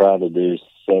lost in trying to do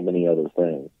so many other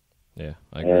things. Yeah,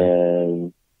 I agree.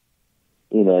 And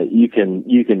you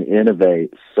can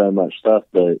innovate so much stuff,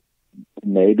 but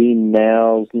maybe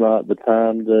now's not the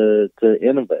time to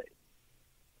innovate.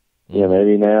 Mm-hmm.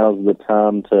 Maybe now's the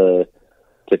time to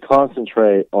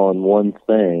concentrate on one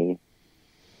thing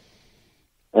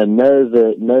and know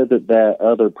that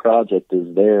other project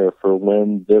is there for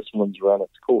when this one's run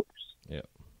its course. Yeah,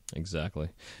 exactly.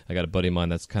 I got a buddy of mine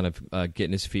that's kind of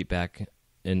getting his feet back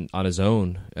on his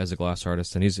own as a glass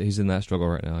artist, and he's in that struggle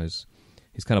right now.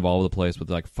 He's kind of all over the place with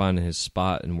like finding his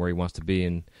spot and where he wants to be.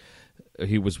 And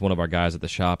he was one of our guys at the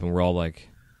shop, and we're all like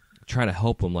trying to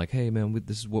help him. Like, hey man,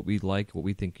 this is what we like, what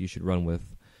we think you should run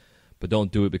with, but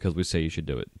don't do it because we say you should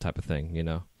do it, type of thing, you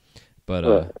know.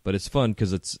 But it's fun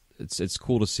because it's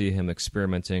cool to see him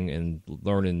experimenting and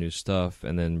learning new stuff,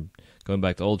 and then going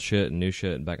back to old shit and new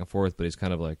shit and back and forth. But he's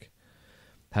kind of like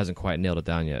hasn't quite nailed it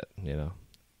down yet, you know.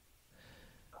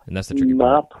 And that's the tricky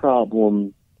part. My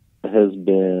problem has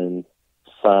been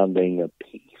finding a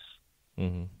piece.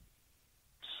 Mm-hmm.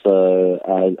 So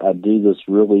I do this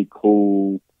really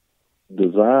cool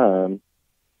design,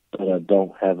 but I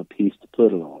don't have a piece to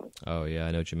put it on. Oh yeah,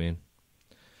 I know what you mean.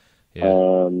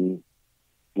 Yeah.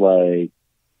 Like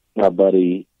my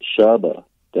buddy Shubba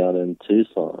down in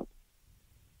Tucson,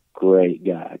 great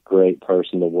guy, great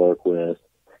person to work with,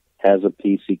 has a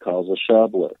piece he calls a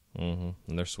Shubler. Mm-hmm.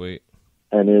 And they're sweet.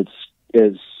 And it's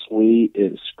sweet.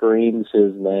 It screams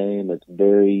his name. It's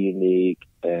very unique,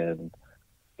 and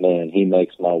man, he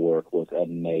makes my work look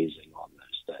amazing on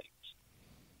those things.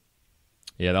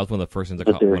 Yeah, that was one of the first things I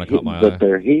caught my eye. But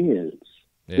they're his.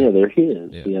 Yeah, they're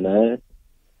his. Yeah. You know.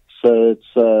 So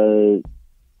it's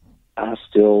I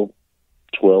still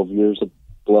 12 years of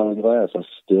blowing glass. I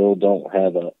still don't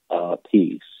have a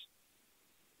piece.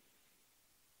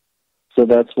 So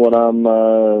that's what I've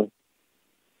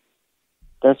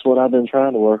been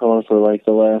trying to work on for like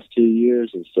the last 2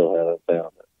 years and still haven't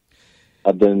found it.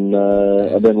 I've been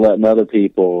letting other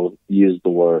people use the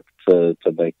work to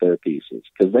make their pieces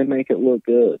because they make it look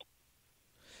good.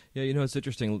 Yeah, you know, it's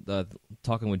interesting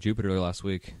talking with Jupiter last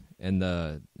week, and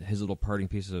his little parting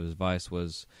piece of advice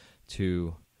was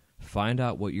to find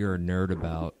out what you're a nerd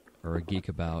about or a geek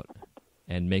about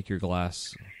and make your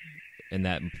glass in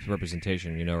that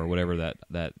representation, you know, or whatever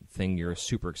that thing you're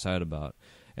super excited about,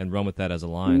 and run with that as a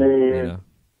line. Man, you know?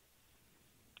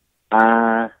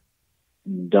 I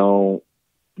don't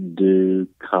do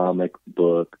comic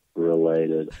book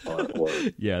related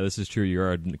artwork. Yeah, this is true.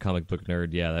 You're a comic book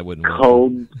nerd. Yeah, that wouldn't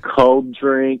work. Cold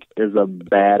Drink is a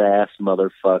badass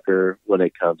motherfucker when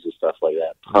it comes to stuff like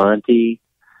that. Punty,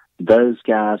 those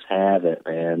guys have it,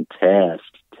 man. Tess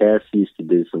used to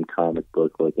do some comic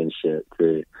book looking shit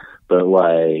too. But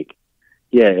like,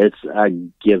 yeah, I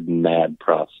give mad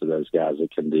props to those guys that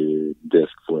can do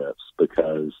disc flips,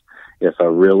 because if I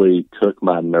really took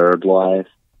my nerd life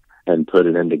and put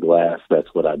it into glass,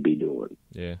 that's what I'd be doing.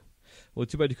 Yeah. Well,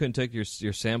 too bad you couldn't take your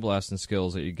sandblasting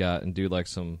skills that you got and do like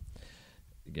some,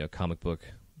 you know, comic book,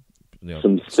 you know,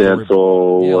 some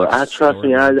stencil. Yeah, like trust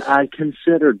me, I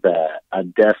considered that. I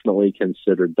definitely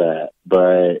considered that,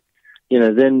 but you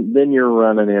know, then you're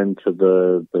running into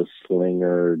the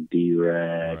Slinger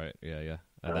D-Rag, right? Yeah.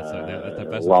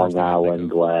 That's Long Island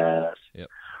glass. Yep.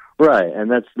 Right,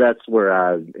 and that's where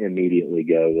I immediately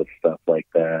go with stuff like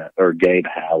that, or Gabe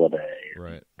Halliday.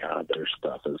 Right. God, their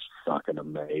stuff is fucking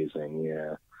amazing.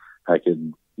 Yeah, I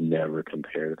could never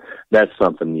compare. That's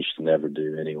something you should never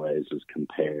do, anyways, is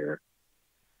compare.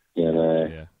 You know.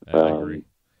 Yeah, I agree.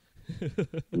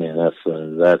 Man, that's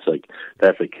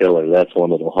a killer. That's one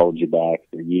that'll hold you back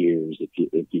for years if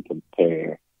you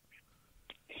compare.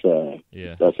 So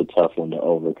yeah, that's a tough one to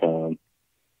overcome.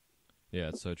 Yeah,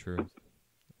 it's so true.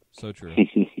 So true.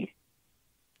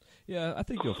 Yeah, I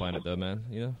think you'll find it though, man.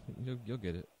 You know, you'll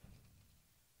get it.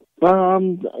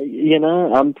 You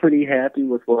know, I'm pretty happy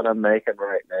with what I'm making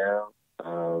right now.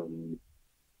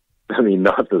 I mean,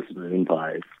 not the spoon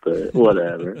pipes, but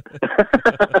whatever.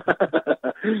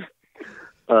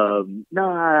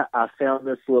 No, I found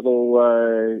this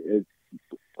little, it's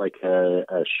like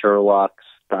a Sherlock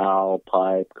style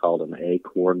pipe called an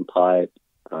acorn pipe.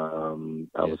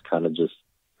 I was kind of just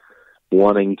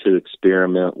wanting to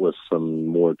experiment with some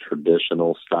more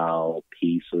traditional style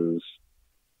pieces,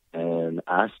 and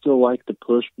I still like to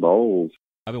push bowls.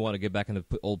 I've been wanting to get back into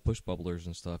old push bubblers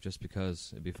and stuff just because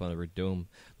it'd be fun to redo them.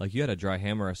 Like, you had a dry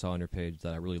hammer I saw on your page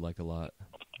that I really liked a lot,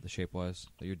 the shape-wise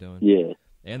that you're doing. Yeah.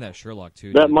 And that Sherlock,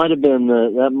 too. That might have been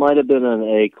an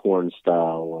acorn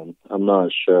style one. I'm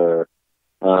not sure.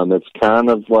 It's kind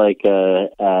of like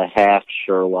a half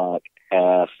Sherlock,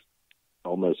 half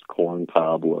almost corn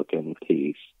cob looking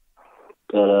piece.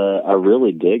 But I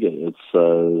really dig it. It's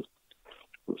a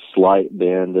slight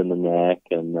bend in the neck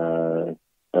and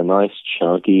a nice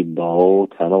chunky bowl,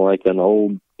 kind of like an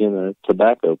old, you know,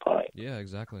 tobacco pipe. Yeah,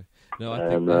 exactly. No, I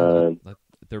think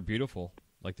they're beautiful.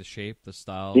 Like the shape, the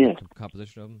style, yeah. the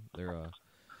composition of them,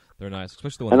 they're nice,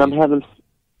 especially the ones. And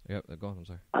Yep, go on, I'm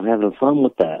sorry. I'm having fun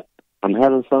with that. I'm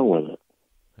having fun with it.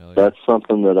 Hell yeah. That's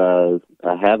something that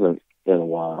I haven't in a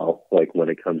while, like when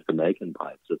it comes to making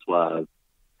pipes. That's why,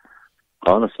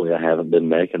 honestly, I haven't been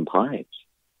making pipes.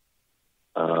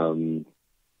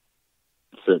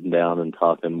 Sitting down and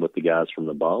talking with the guys from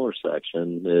the baller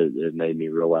section, it made me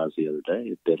realize the other day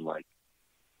it's been like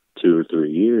 2 or 3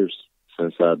 years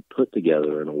since I'd put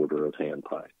together an order of hand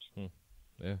pipes.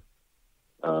 Yeah.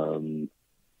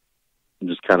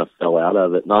 Just kind of fell out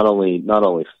of it. Not only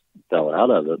fell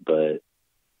out of it, but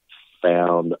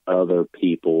found other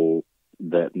people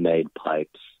that made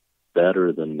pipes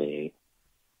better than me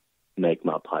make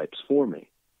my pipes for me.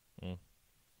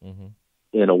 Mm-hmm.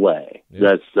 In a way.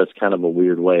 Yeah. That's kind of a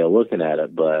weird way of looking at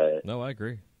it, but no, I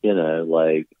agree. You know,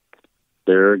 like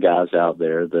there are guys out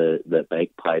there that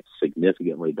make pipes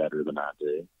significantly better than I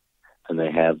do, and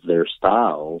they have their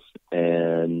styles,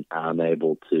 and I'm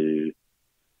able to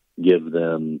give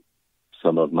them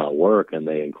some of my work, and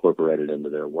they incorporate it into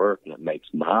their work, and it makes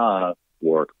my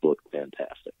work look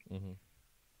fantastic. Mm-hmm.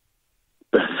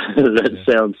 That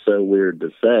sounds so weird to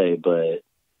say, but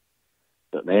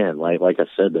man, like I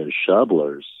said, those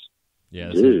shovelers,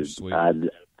 dude, sweet.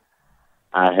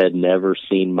 I had never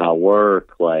seen my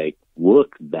work like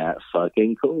look that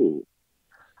fucking cool.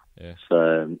 Yeah.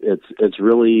 So it's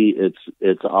really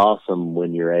awesome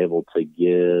when you're able to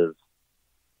give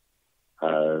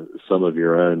some of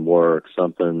your own work,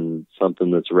 something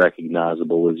that's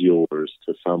recognizable as yours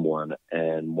to someone,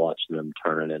 and watch them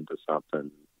turn it into something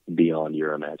beyond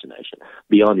your imagination,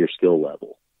 beyond your skill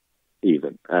level,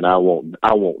 even. And I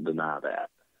won't deny that.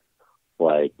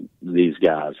 Like, these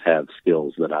guys have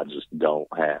skills that I just don't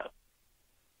have,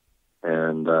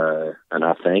 and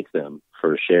I thank them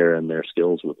for sharing their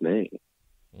skills with me.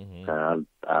 Mm-hmm.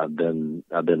 I've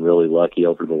been really lucky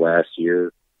over the last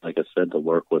year, like I said, to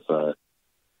work with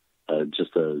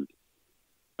just a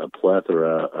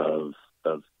plethora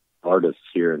of artists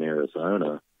here in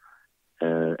Arizona,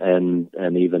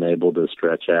 and even able to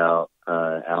stretch out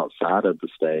outside of the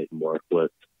state and work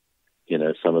with, you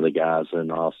know, some of the guys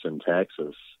in Austin,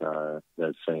 Texas,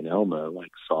 at St. Elmo,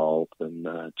 like Salt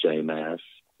and J Mass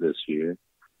this year.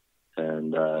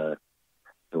 And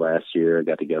last year I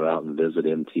got to go out and visit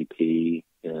MTP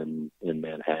in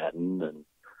Manhattan and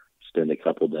spend a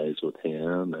couple days with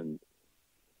him. And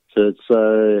so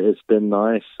it's been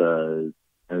nice,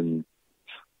 and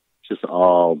just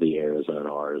all the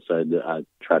Arizona artists. I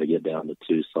try to get down to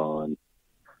Tucson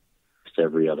just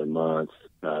every other month.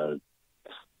 The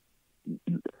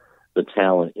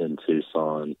talent in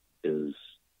Tucson is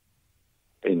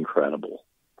incredible,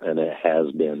 and it has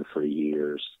been for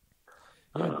years.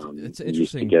 Yeah, it's interesting.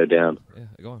 Used to go down. Yeah,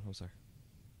 go on. I'm sorry.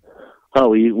 Oh,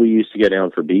 we used to go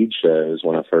down for bead shows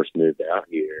when I first moved out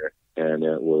here, and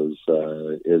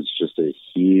it's just a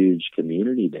huge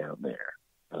community down there.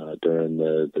 During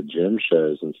the gym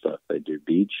shows and stuff, they do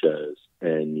bead shows,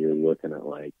 and you're looking at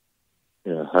like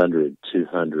 100,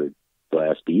 200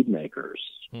 glass bead makers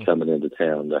coming into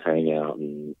town to hang out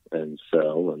and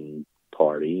sell and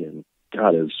party, and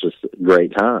God, it's just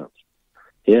great times.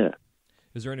 Yeah.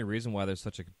 Is there any reason why there's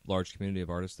such a large community of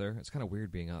artists there? It's kind of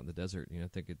weird being out in the desert. You know, I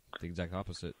think the exact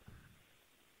opposite.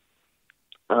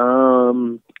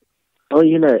 Well,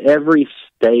 you know, every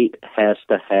state has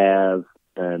to have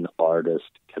an artist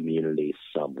community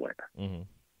somewhere. Mm-hmm.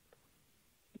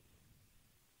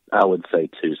 I would say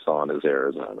Tucson is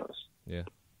Arizona's. Yeah.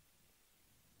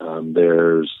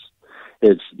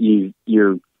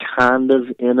 You're kind of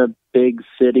in a big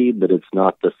city, but it's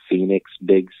not the Phoenix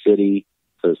big city,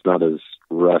 so it's not as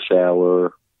rush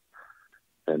hour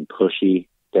and pushy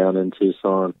down in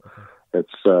Tucson. Okay.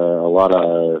 It's a lot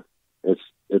of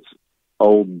it's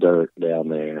old dirt down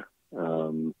there,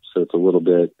 so it's a little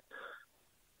bit.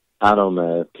 I don't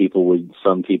know.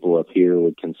 Some people up here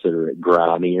would consider it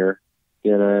grimier.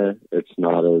 You know, it's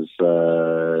not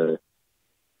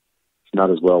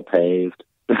as well paved.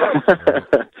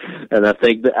 And I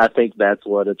think that's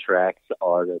what attracts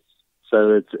artists.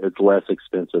 So it's less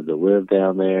expensive to live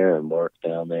down there and work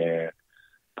down there.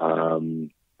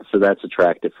 So that's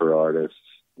attractive for artists,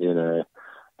 you know.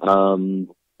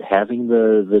 Having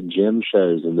the gym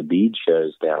shows and the bead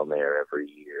shows down there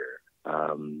every year,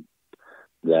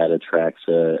 that attracts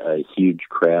a huge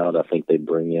crowd. I think they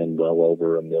bring in well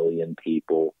over 1 million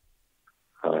people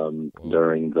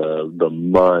during the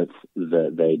month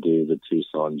that they do the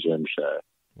Tucson Gym Show.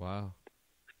 Wow.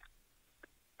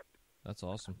 That's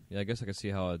awesome. Yeah, I guess I can see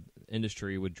how an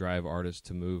industry would drive artists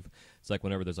to move. It's like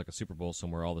whenever there's like a Super Bowl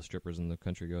somewhere, all the strippers in the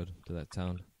country go to that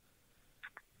town.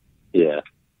 Yeah.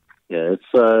 Yeah, it's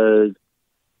so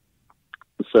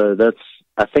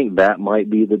I think that might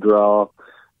be the draw.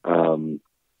 God,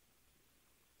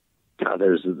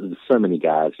 there's so many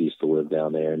guys who used to live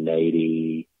down there.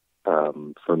 Nady,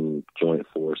 from Joint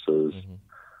Forces,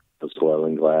 was Oil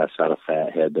and Glass out of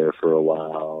Fathead there for a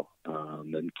while.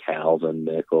 And Calvin,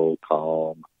 Nickel,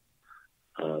 Calm,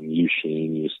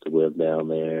 Eugene used to live down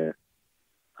there.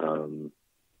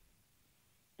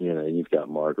 You've got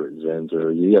Margaret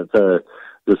Zenzer. You got the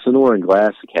Sonoran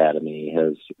Glass Academy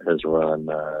has run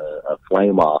a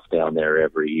flame off down there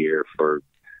every year for,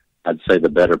 I'd say, the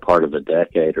better part of a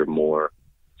decade or more.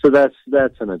 So that's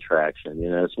an attraction.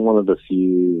 It's one of the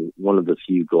few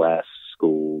glass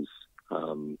schools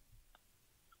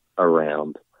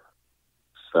around.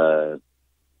 So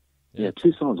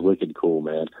Tucson's wicked cool,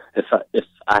 man. If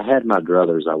I had my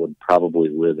druthers, I would probably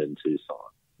live in Tucson.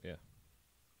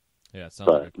 Yeah, it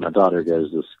sounds but like my daughter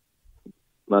goes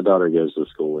to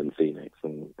school in Phoenix,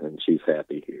 and she's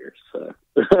happy here. So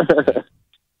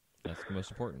that's the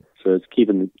most important. So it's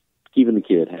keeping the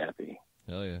kid happy.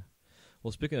 Hell yeah.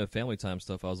 Well, speaking of family time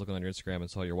stuff, I was looking on your Instagram and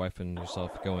saw your wife and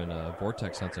yourself going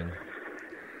Vortex hunting.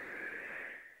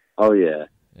 Oh yeah.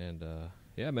 And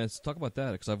yeah, man, let's talk about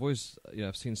that, because I've always,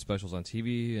 I've seen specials on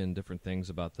TV and different things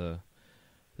about the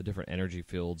different energy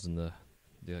fields and the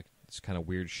it's kind of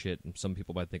weird shit, and some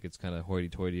people might think it's kind of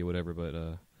hoity-toity or whatever, but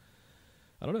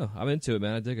I don't know. I'm into it,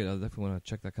 man. I dig it. I definitely want to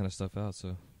check that kind of stuff out.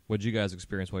 So, what did you guys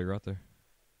experience while you were out there?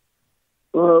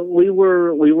 Well, we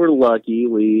were lucky.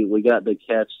 We got to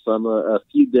catch a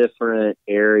few different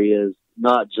areas,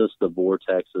 not just the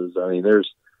vortexes. I mean,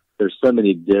 there's so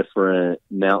many different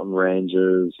mountain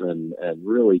ranges and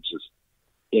really just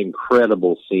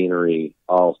incredible scenery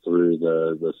all through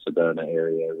the Sedona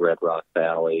area, Red Rock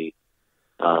Valley.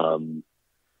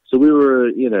 So we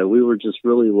were just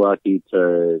really lucky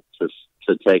to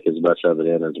take as much of it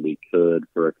in as we could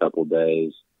for a couple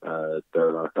days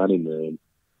during our honeymoon.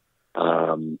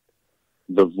 The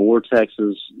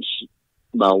vortexes,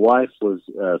 my wife was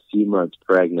a few months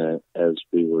pregnant as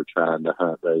we were trying to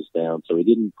hunt those down, so we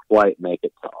didn't quite make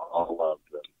it to all of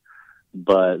them.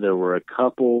 But there were a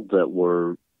couple that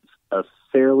were a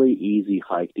fairly easy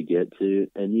hike to get to,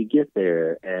 and you get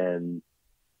there and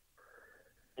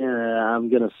I'm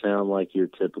going to sound like your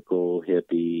typical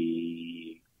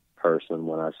hippie person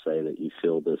when I say that you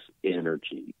feel this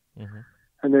energy. Mm-hmm.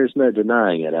 And there's no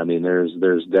denying it. I mean,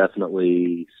 there's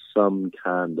definitely some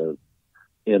kind of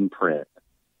imprint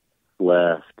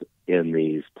left in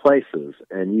these places.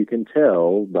 And you can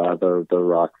tell by the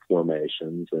rock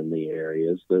formations in the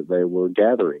areas that they were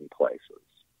gathering places.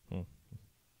 Mm-hmm.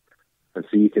 And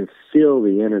so you can feel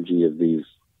the energy of these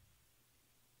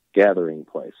gathering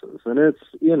places, and it's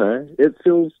it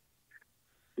feels,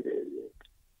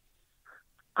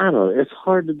 I don't know, it's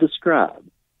hard to describe.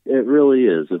 It really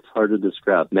is. It's hard to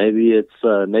describe. Maybe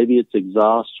it's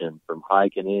exhaustion from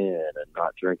hiking in and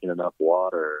not drinking enough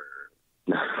water.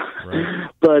 Right.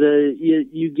 But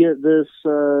you get this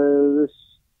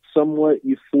somewhat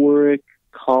euphoric,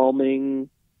 calming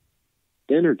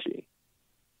energy,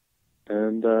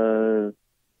 and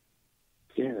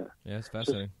it's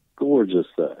fascinating. Gorgeous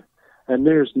there, and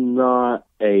there's not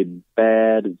a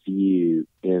bad view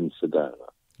in Sedona.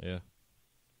 Yeah.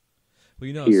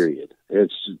 Well, period.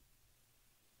 It's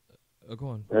go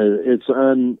on. It's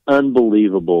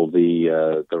unbelievable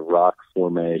the rock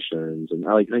formations, and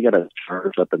they got a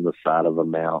church up in the side of a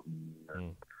mountain.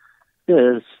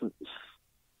 It's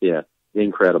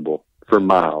incredible for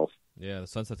miles. Yeah, the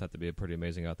sunsets have to be pretty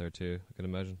amazing out there too. I can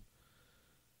imagine.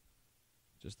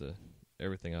 Just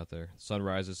everything out there.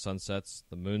 Sunrises, sunsets,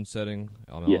 the moon setting,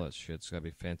 all that shit's got to be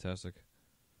fantastic.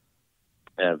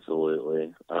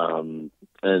 Absolutely. And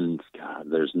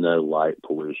God, there's no light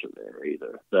pollution there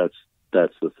either. That's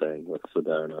the thing with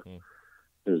Sedona,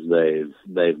 is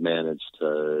they've managed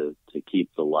to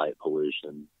keep the light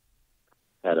pollution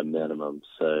at a minimum.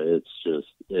 So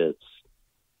it's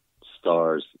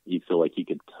stars. You feel like you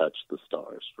could touch the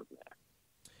stars from there.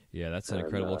 Yeah, that's an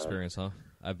incredible experience, huh?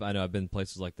 I know I've been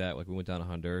places like that. Like we went down to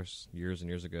Honduras years and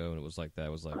years ago, and it was like that.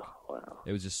 It was like, wow.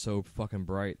 It was just so fucking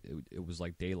bright. It was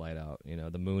like daylight out.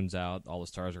 The moon's out, all the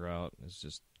stars are out.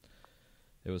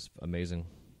 It was amazing.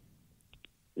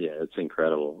 Yeah, it's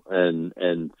incredible, and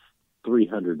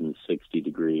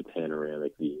 360-degree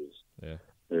panoramic views. Yeah,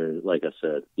 like I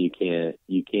said, you can't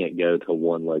go to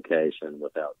one location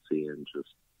without seeing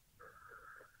just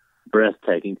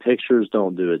breathtaking. Pictures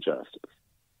don't do it justice.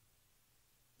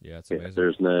 Yeah, it's amazing.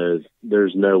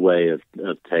 There's no way of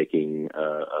taking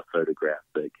a photograph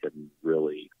that can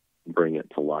really bring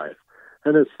it to life,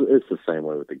 and it's the same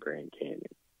way with the Grand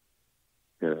Canyon.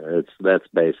 That's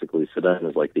basically Sedona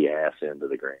is like the ass end of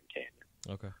the Grand Canyon.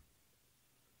 Okay.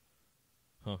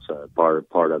 So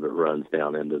part of it runs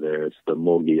down into there. It's the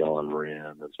Mogollon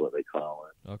Rim, is what they call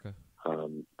it. Okay.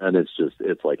 And it's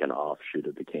like an offshoot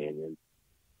of the canyon.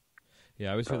 Yeah,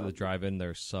 I always hear the drive in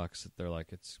there sucks. They're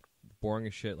like, it's boring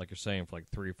as shit, like you're saying, for like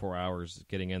 3 or 4 hours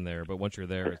getting in there. But once you're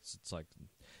there, it's like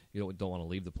you don't want to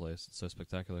leave the place. It's so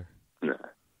spectacular. Yeah.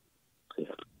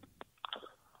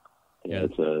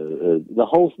 It's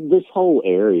this whole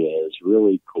area is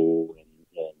really cool in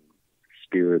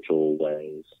spiritual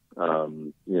ways. A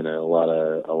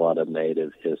lot of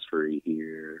native history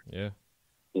here. Yeah.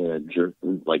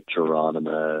 Like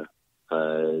Geronimo,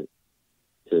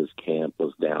 his camp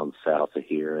was down south of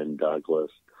here in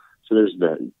Douglas. So there's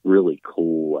that really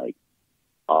cool, like,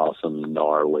 awesome,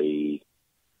 gnarly,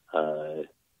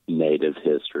 native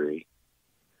history.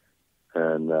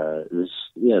 And,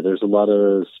 there's a lot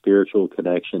of spiritual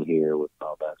connection here with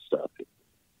all that stuff.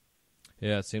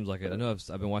 Yeah, it seems like it. I know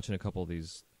I've been watching a couple of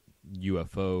these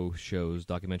UFO shows,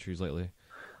 documentaries lately,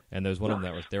 and there's one of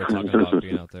them they were talking about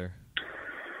being out there.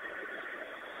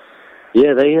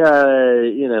 Yeah, they,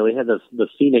 we had the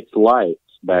Phoenix Lights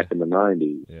back in the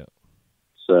 90s. Yeah.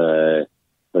 So,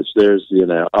 which there's,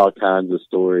 all kinds of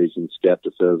stories and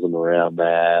skepticism around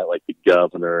that. Like the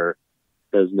governor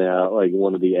has now, like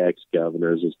one of the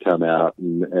ex-governors has come out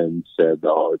and said,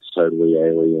 oh, it's totally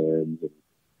aliens.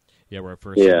 Yeah, where at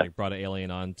first they brought an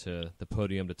alien on to the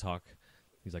podium to talk.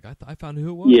 He's like, I found who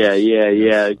it was. Yeah.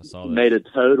 Made a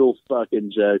total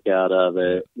fucking joke out of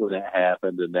it when it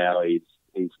happened, and now he's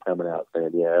coming out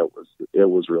saying, yeah, it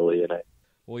was really in it.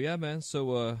 Well, yeah, man.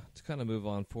 So to kind of move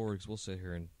on forward, because we'll sit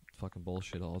here and fucking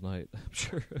bullshit all night, I'm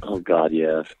sure. Oh, God,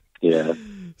 yeah. Yeah.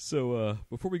 So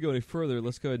before we go any further,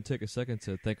 let's go ahead and take a second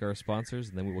to thank our sponsors,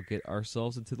 and then we will get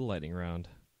ourselves into the lightning round.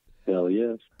 Hell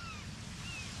yes.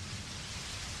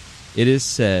 It is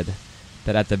said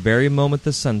that at the very moment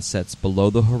the sun sets below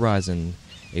the horizon,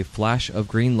 a flash of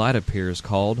green light appears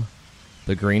called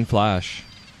the green flash.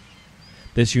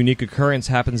 This unique occurrence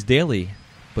happens daily,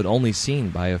 but only seen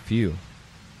by a few.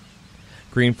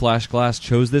 Green Flash Glass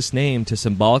chose this name to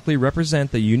symbolically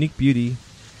represent the unique beauty,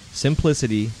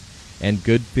 simplicity, and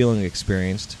good feeling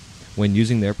experienced when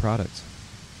using their product.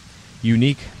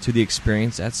 Unique to the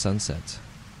experience at sunset.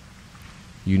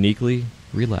 Uniquely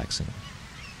relaxing.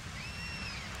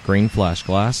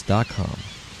 GreenFlashGlass.com.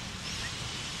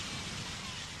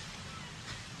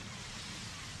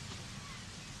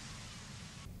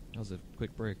 That was a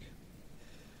quick break.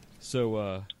 So,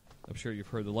 I'm sure you've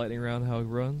heard the lightning round, how it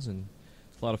runs, and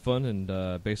it's a lot of fun,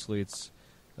 and basically it's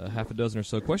half a dozen or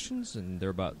so questions, and they're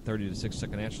about 30 to 60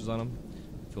 second answers on them.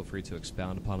 Feel free to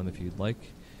expound upon them if you'd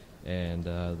like. And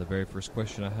the very first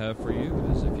question I have for you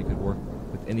is if you could work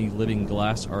with any living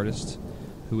glass artist,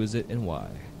 who is it and why?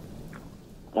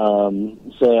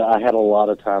 So I had a lot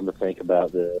of time to think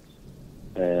about this,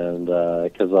 and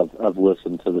because I've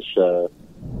listened to the show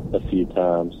a few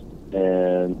times,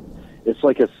 and it's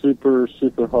like a super,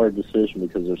 super hard decision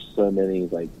because there's so many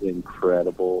like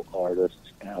incredible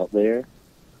artists out there.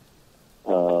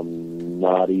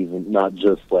 Not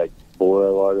just like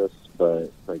Boro artists,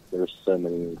 but like there's so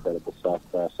many incredible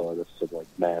soft glass artists and like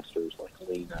masters like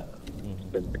Lino,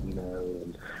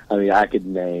 and I mean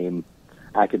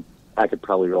I could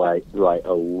probably write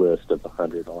a list of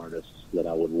 100 artists that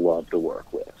I would love to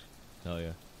work with. Hell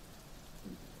yeah.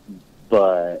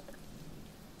 But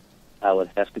I would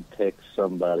have to pick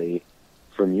somebody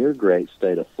from your great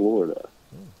state of Florida.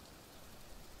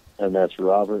 And that's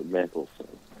Robert Mickelson.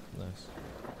 Nice.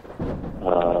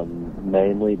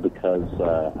 Mainly because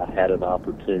I had an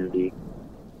opportunity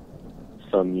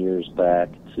some years back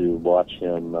to watch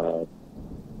him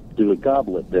do a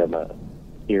goblet demo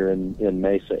here in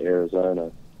Mesa,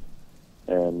 Arizona.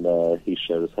 And he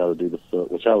showed us how to do the foot,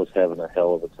 which I was having a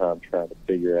hell of a time trying to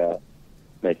figure out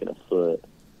making a foot.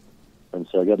 And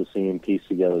so I got to see him piece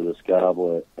together this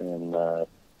goblet, and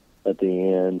at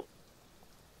the end,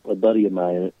 a buddy of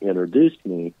mine introduced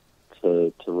me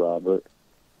to Robert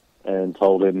and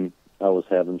told him I was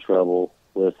having trouble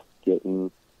with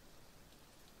getting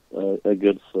a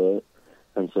good foot.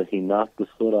 And so he knocked the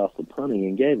foot off the punny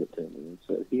and gave it to me and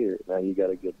said, here, now you got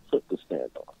a good foot to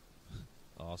stand on.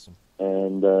 Awesome.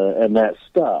 And that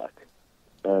stuck.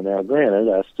 Now,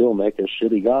 granted, I still make a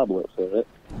shitty goblet for it,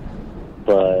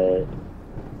 but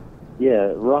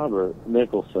yeah, Robert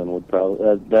Mickelson would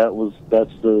probably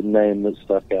that's the name that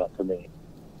stuck out to me.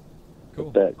 Cool.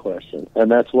 With that question,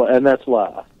 and that's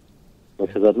why,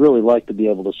 because I'd really like to be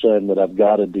able to show him that I've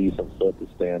got a decent foot to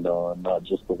stand on, not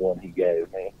just the one he gave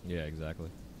me. Yeah, exactly.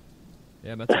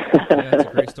 Yeah, that's a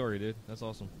great story, dude. That's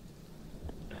awesome.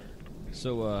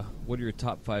 So, what are your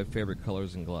top 5 favorite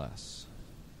colors in glass?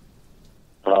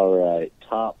 All right,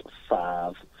 top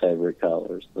 5 favorite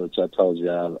colors, which I told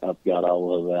you I've got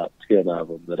all of about 10 of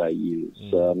them that I use.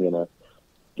 So I'm going to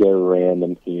go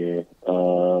random here.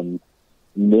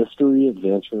 Mystery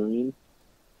Adventuring,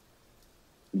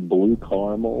 Blue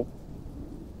Caramel,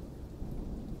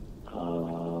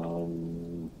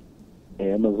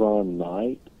 Amazon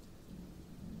Night,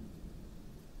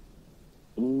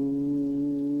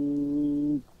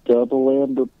 Double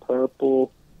Amber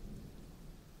Purple,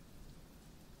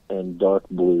 and Dark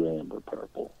Blue Amber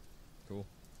Purple. Cool.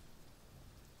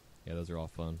 Yeah, those are all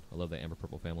fun. I love the Amber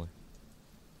Purple family.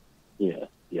 Yeah,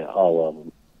 all of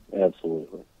them.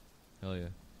 Absolutely. Hell yeah.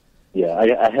 Yeah,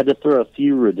 I had to throw a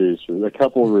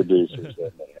couple of reducers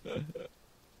in there.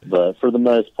 But for the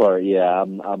most part, yeah,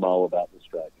 I'm all about the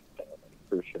striking family,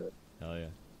 for sure. Hell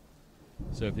yeah.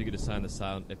 So if you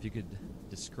could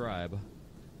describe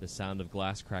the sound of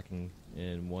glass cracking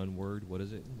in one word, what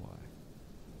is it and why?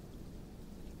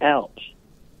 Ouch.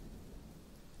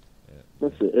 Yeah.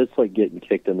 It's like getting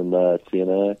kicked in the nuts, you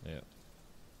know? Yeah.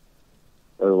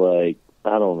 Or like,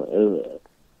 I don't know.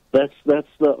 That's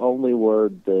the only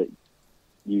word that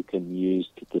you can use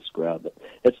to describe it.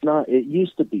 It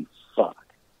used to be fuck.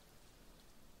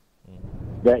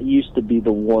 That used to be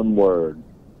the one word.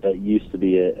 That used to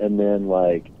be it. And then,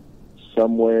 like,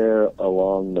 somewhere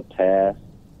along the path,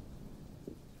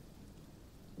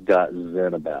 got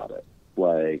zen about it.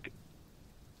 Like,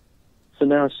 so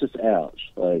now it's just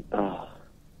ouch. Like, ouch.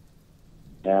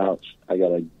 I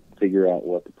gotta figure out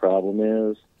what the problem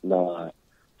is. Not,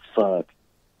 fuck.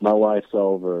 My life's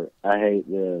over. I hate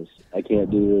this. I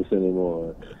can't do this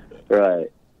anymore.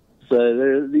 Right. So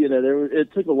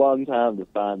it took a long time to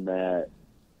find that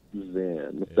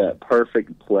zen, that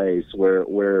perfect place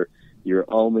where your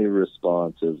only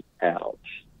response is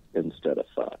ouch instead of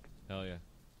fuck. Hell yeah.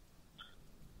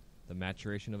 The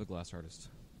maturation of a glass artist.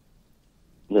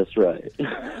 That's right.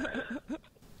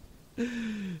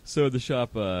 So the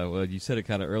shop, well, you said it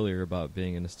kind of earlier about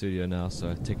being in the studio now,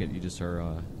 so I take it you just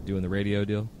are doing the radio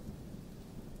deal?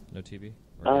 No TV?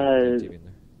 Or no TV in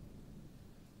there?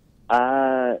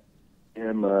 I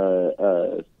am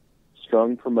a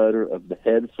strong promoter of the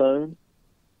headphone.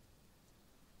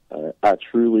 I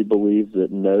truly believe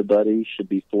that nobody should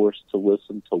be forced to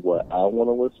listen to what I want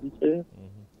to listen to.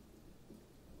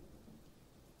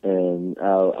 And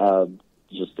I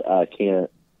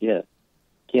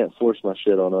can't force my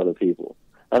shit on other people.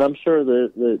 And I'm sure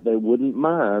that they wouldn't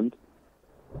mind,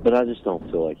 but I just don't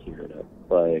feel like hearing it.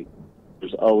 Like,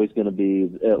 there's always going to be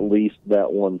at least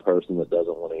that one person that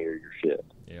doesn't want to hear your shit.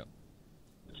 Yeah.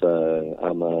 So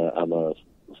I'm a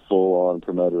full-on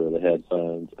promoter of the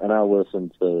headphones, and I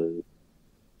listen to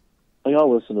a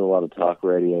lot of talk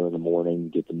radio in the morning,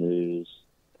 get the news,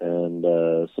 and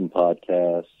some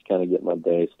podcasts, kind of get my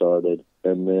day started,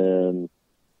 and then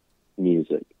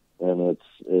music. And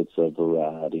it's a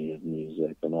variety of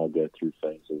music, and I'll go through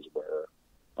phases where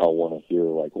I'll want to hear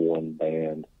like one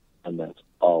band, and that's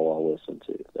all I'll listen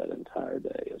to that entire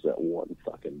day is that one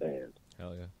fucking band.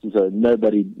 Hell yeah. So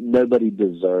nobody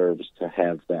deserves to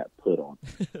have that put on.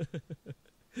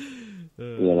 You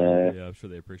know? Yeah, I'm sure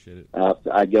they appreciate it.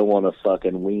 I go on a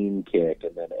fucking Ween kick,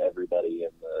 and then everybody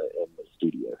in the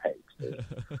studio hates it.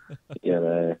 You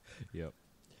know? Yep.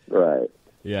 Right.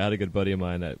 Yeah, I had a good buddy of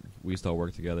mine that we used to all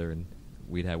work together, and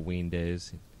we'd have Ween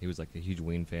days. He was like a huge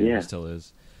Ween fan. Yeah. He still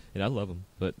is. And I love him,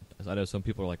 but I know some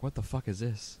people are like, what the fuck is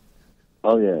this?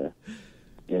 Oh, yeah.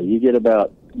 Yeah, you get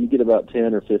about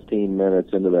 10 or 15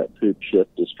 minutes into that poop shit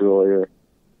destroyer,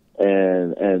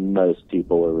 and most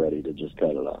people are ready to just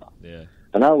cut it off. Yeah.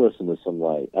 And I listen to some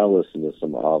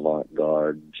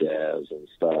avant-garde jazz and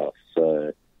stuff.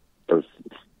 So, or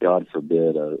God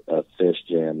forbid a Fish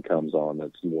jam comes on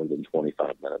that's more than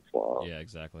 25 minutes long. Yeah,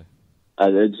 exactly.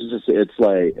 It's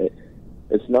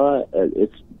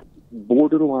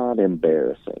borderline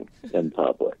embarrassing in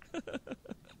public.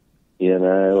 You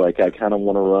know, like I kind of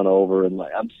want to run over and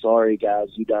like, I'm sorry guys,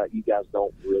 you guys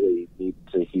don't really need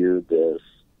to hear this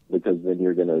because then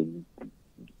you're gonna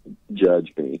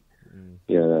judge me.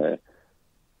 You know,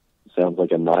 sounds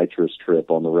like a nitrous trip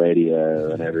on the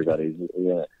radio, and everybody's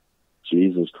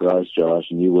Jesus Christ, Josh,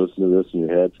 and you listen to this in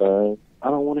your headphones. I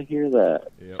don't want to hear that,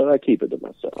 so I keep it to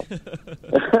myself.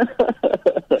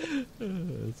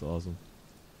 That's awesome.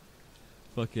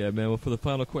 Fuck yeah, man. Well, for the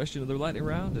final question of the lightning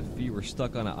round, if you were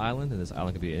stuck on an island, and this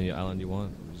island could be any island you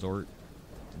want, resort,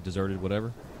 deserted,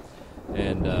 whatever,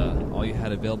 and all you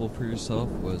had available for yourself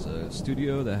was a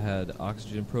studio that had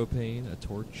oxygen, propane, a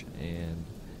torch, and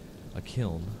a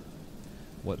kiln,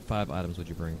 what 5 items would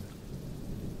you bring?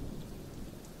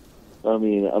 I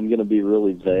mean, I'm going to be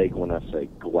really vague when I say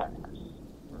glass.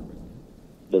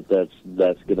 but that's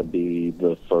going to be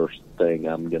the first thing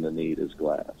I'm going to need is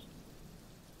glass.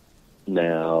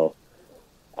 Now,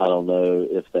 I don't know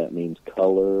if that means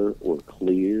color or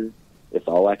clear. If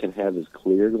all I can have is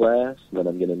clear glass, then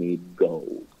I'm going to need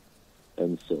gold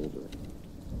and silver.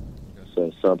 Okay.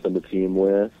 So something to fume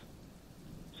with,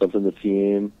 something to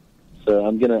fume. So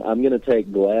I'm gonna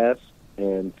take glass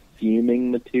and fuming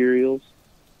materials.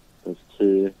 That's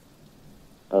two.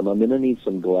 I'm gonna need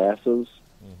some glasses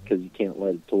because you can't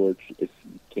light a torch if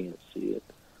you can't see it.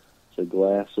 So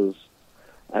glasses.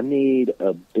 I need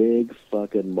a big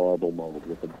fucking marble mold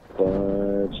with a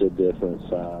bunch of different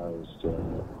sized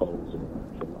holes in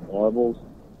it for my marbles,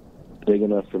 big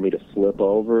enough for me to flip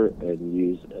over and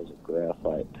use as a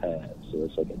graphite pad. So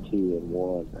it's like a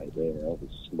 2-in-1 right there. That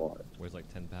was smart. Weighs like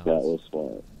 10 pounds. That was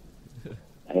smart.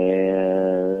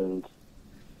 And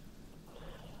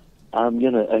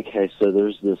okay, so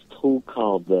there's this tool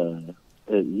called,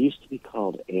 it used to be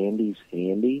called Andy's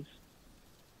Handy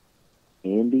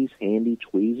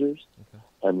tweezers. Okay.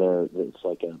 And it's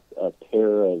like a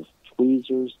pair of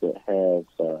tweezers that have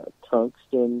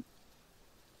tungsten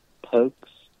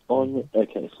pokes on it.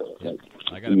 Okay, so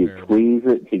you tweeze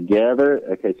it together.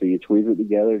 Okay, so you tweeze it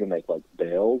together to make like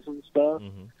bells and stuff.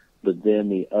 Mm-hmm. But then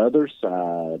the other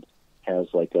side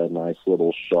has like a nice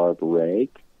little sharp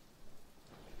rake,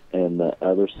 and the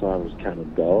other side was kind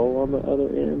of dull on the other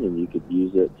end, and you could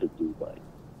use it to do like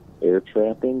air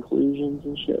trap inclusions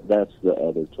and shit. That's the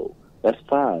other tool. That's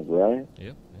 5, right?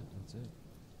 Yep, that's it.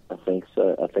 I think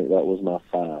so. I think that was my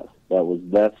 5.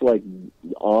 That's like,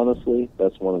 honestly,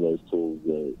 that's one of those tools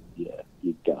that, yeah,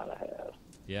 you gotta have.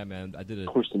 Yeah, man, I did it.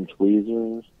 Of course, some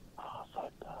tweezers. Oh,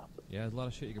 fucked up. Yeah, there's a lot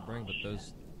of shit you can bring, but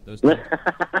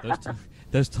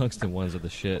those tungsten ones are the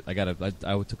shit. I took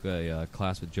a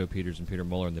class with Joe Peters and Peter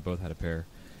Muller, and they both had a pair.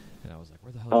 And I was like,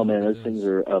 where the hell? Oh man, those things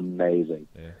are amazing.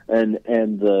 Yeah. And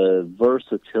the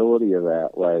versatility of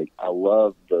that, like, I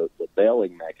love the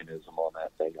bailing mechanism on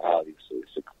that thing. Obviously,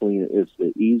 it's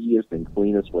the easiest and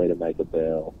cleanest way to make a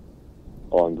bail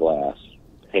on glass,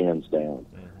 hands down.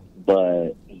 Mm-hmm.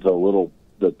 But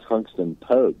the tungsten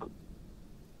poke,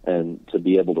 and to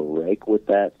be able to rake with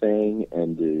that thing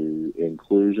and do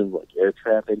inclusions like air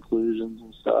trap inclusions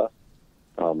and stuff.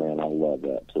 Oh man, I love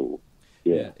that tool.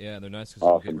 Yeah, they're nice because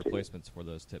awesome, you get replacements for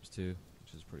those tips too,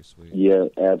 which is pretty sweet. Yeah,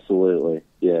 absolutely.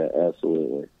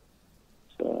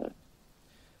 So,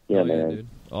 yeah, man. Dude.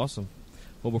 Awesome.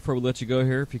 Well, before we let you go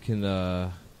here, if you can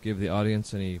give the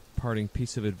audience any parting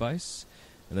piece of advice,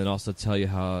 and then also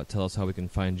tell us how we can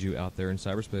find you out there in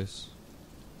cyberspace.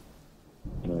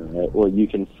 All right. Well, you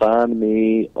can find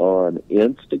me on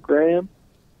Instagram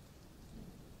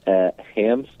at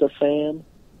Hamstafam.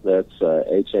 That's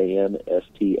HAMSTAFAM.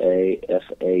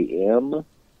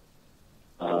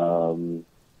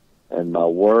 And my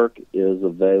work is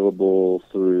available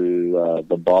through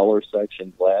the Baller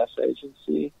Section Glass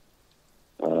Agency.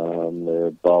 They're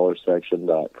at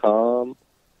ballersection.com.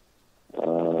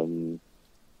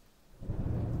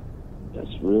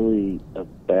 That's really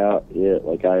about it.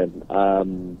 Like,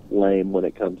 I'm lame when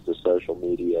it comes to social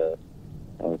media.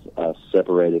 I've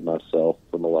separated myself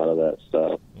from a lot of that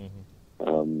stuff. Mm-hmm.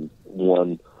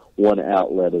 One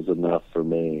outlet is enough for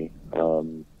me,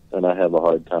 and I have a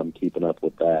hard time keeping up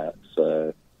with that.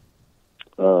 So,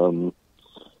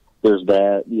 there's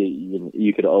that.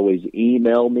 You could always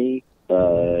email me.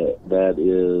 That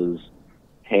is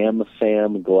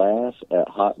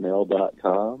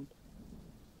hamfamglass@hotmail.com.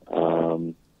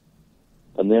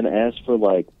 And then as for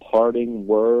like parting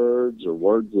words or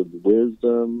words of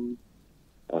wisdom,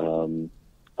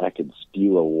 I could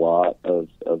spew a lot of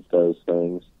those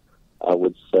things. I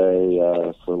would say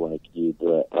for like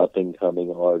the up-and-coming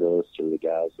artists or the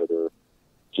guys that are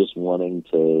just wanting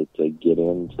to get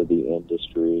into the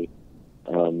industry,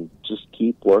 just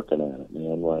keep working at it,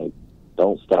 man. Like,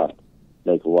 don't stop.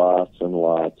 Make lots and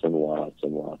lots and lots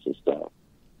and lots of stuff.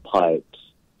 Pipes,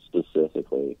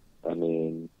 specifically. I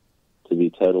mean, to be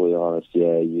totally honest,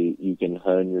 yeah, you can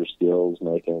hone your skills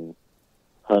making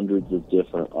hundreds of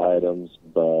different items,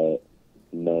 but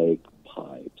make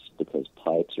pipes, because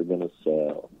pipes are going to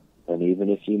sell. And even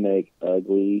if you make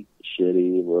ugly,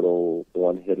 shitty, little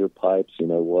one-hitter pipes, you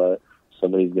know what?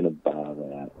 Somebody's going to buy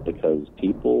that because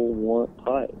people want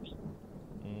pipes.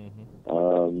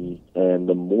 Mm-hmm. And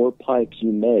the more pipes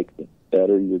you make, the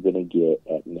better you're going to get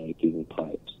at making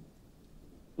pipes.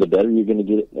 The better you're going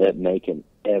to get at making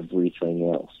everything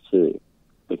else, too.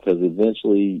 Because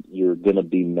eventually you're going to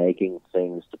be making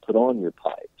things to put on your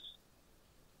pipes.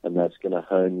 And that's going to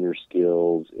hone your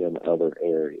skills in other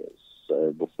areas.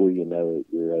 So before you know it,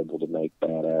 you're able to make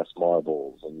badass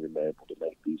marbles, and you're able to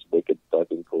make these wicked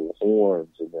fucking cool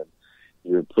horns, and then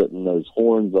you're putting those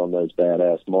horns on those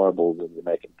badass marbles, and you're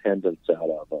making pendants out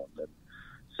of them. And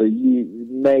so you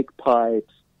make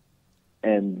pipes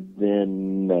and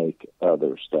then make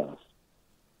other stuff.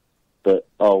 But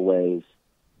always,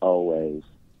 always,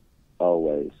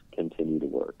 always continue to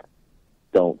work.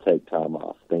 Don't take time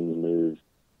off. Things move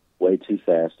way too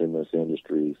fast in this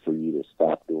industry for you to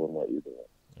stop doing what you're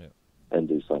doing and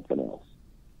do something else.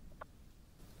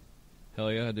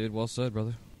 Hell yeah, dude. Well said,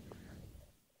 brother.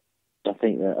 I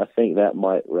think that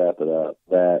might wrap it up.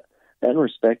 That and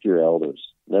respect your elders.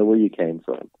 Know where you came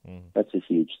from. That's a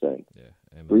huge thing. Yeah.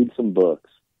 Amen. Read some books.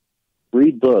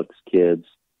 Read books, kids.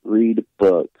 Read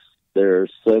books. There are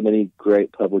so many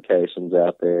great publications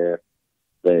out there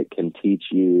that can teach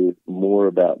you more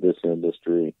about this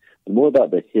industry, more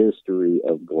about the history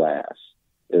of glass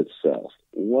itself.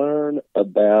 Learn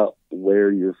about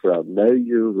where you're from. Know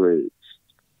your roots.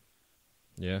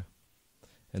 Yeah.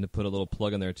 And to put a little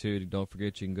plug in there, too, don't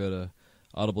forget you can go to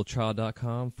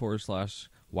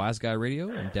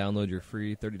audibletrial.com/WiseGuyRadio and download your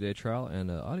free 30-day trial and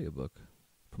audiobook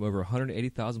from over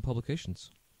 180,000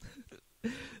 publications.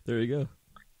 There you go.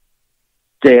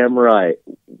 Damn right.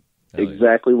 Hell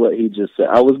exactly what he just said.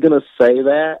 I was going to say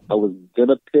that. I was going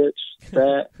to pitch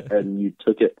that, and you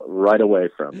took it right away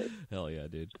from me. Hell yeah,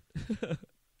 dude.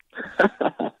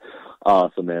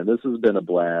 Awesome, man. This has been a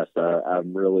blast.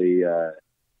 I'm really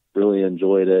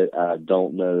enjoyed it. I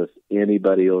don't know if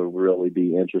anybody will really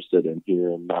be interested in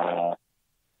hearing my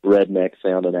redneck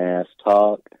sounding ass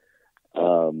talk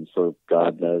for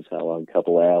God knows how long, a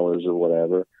couple hours or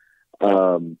whatever.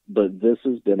 But this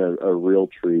has been a real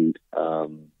treat.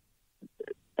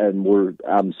 And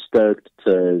I'm stoked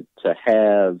to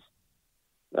have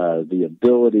the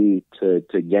ability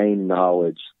to gain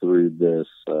knowledge through this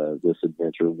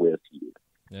adventure with you.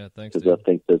 Yeah, thanks. Because I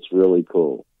think that's really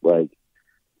cool. Like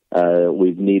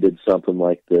we've needed something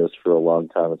like this for a long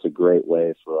time. It's a great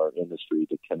way for our industry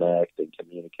to connect and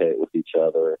communicate with each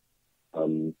other.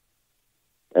 And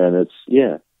it's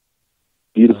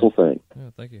beautiful thing. Yeah,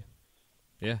 thank you.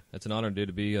 Yeah, it's an honor, dude,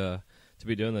 to be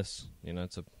doing this. You know,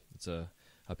 it's a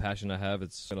passion I have.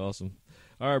 It's awesome.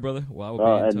 All right, brother. Well, I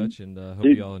will be in touch, and hope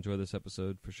you all enjoy this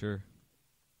episode for sure.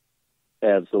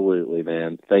 Absolutely,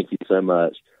 man. Thank you so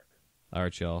much. All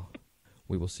right, y'all.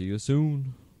 We will see you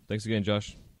soon. Thanks again,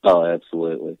 Josh. Oh,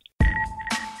 absolutely.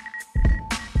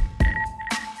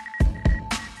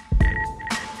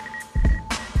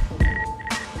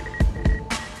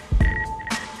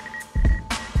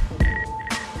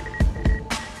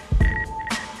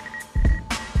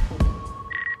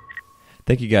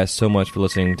 Thank you guys so much for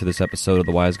listening to this episode of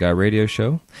the Wise Guy Radio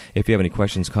Show. If you have any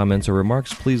questions, comments, or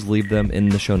remarks, please leave them in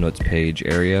the show notes page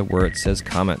area where it says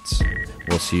comments.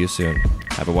 We'll see you soon.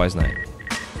 Have a wise night.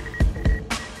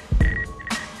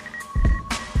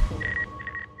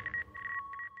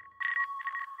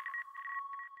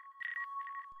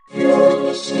 You're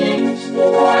listening to the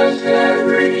Wise Guy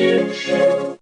Radio Show.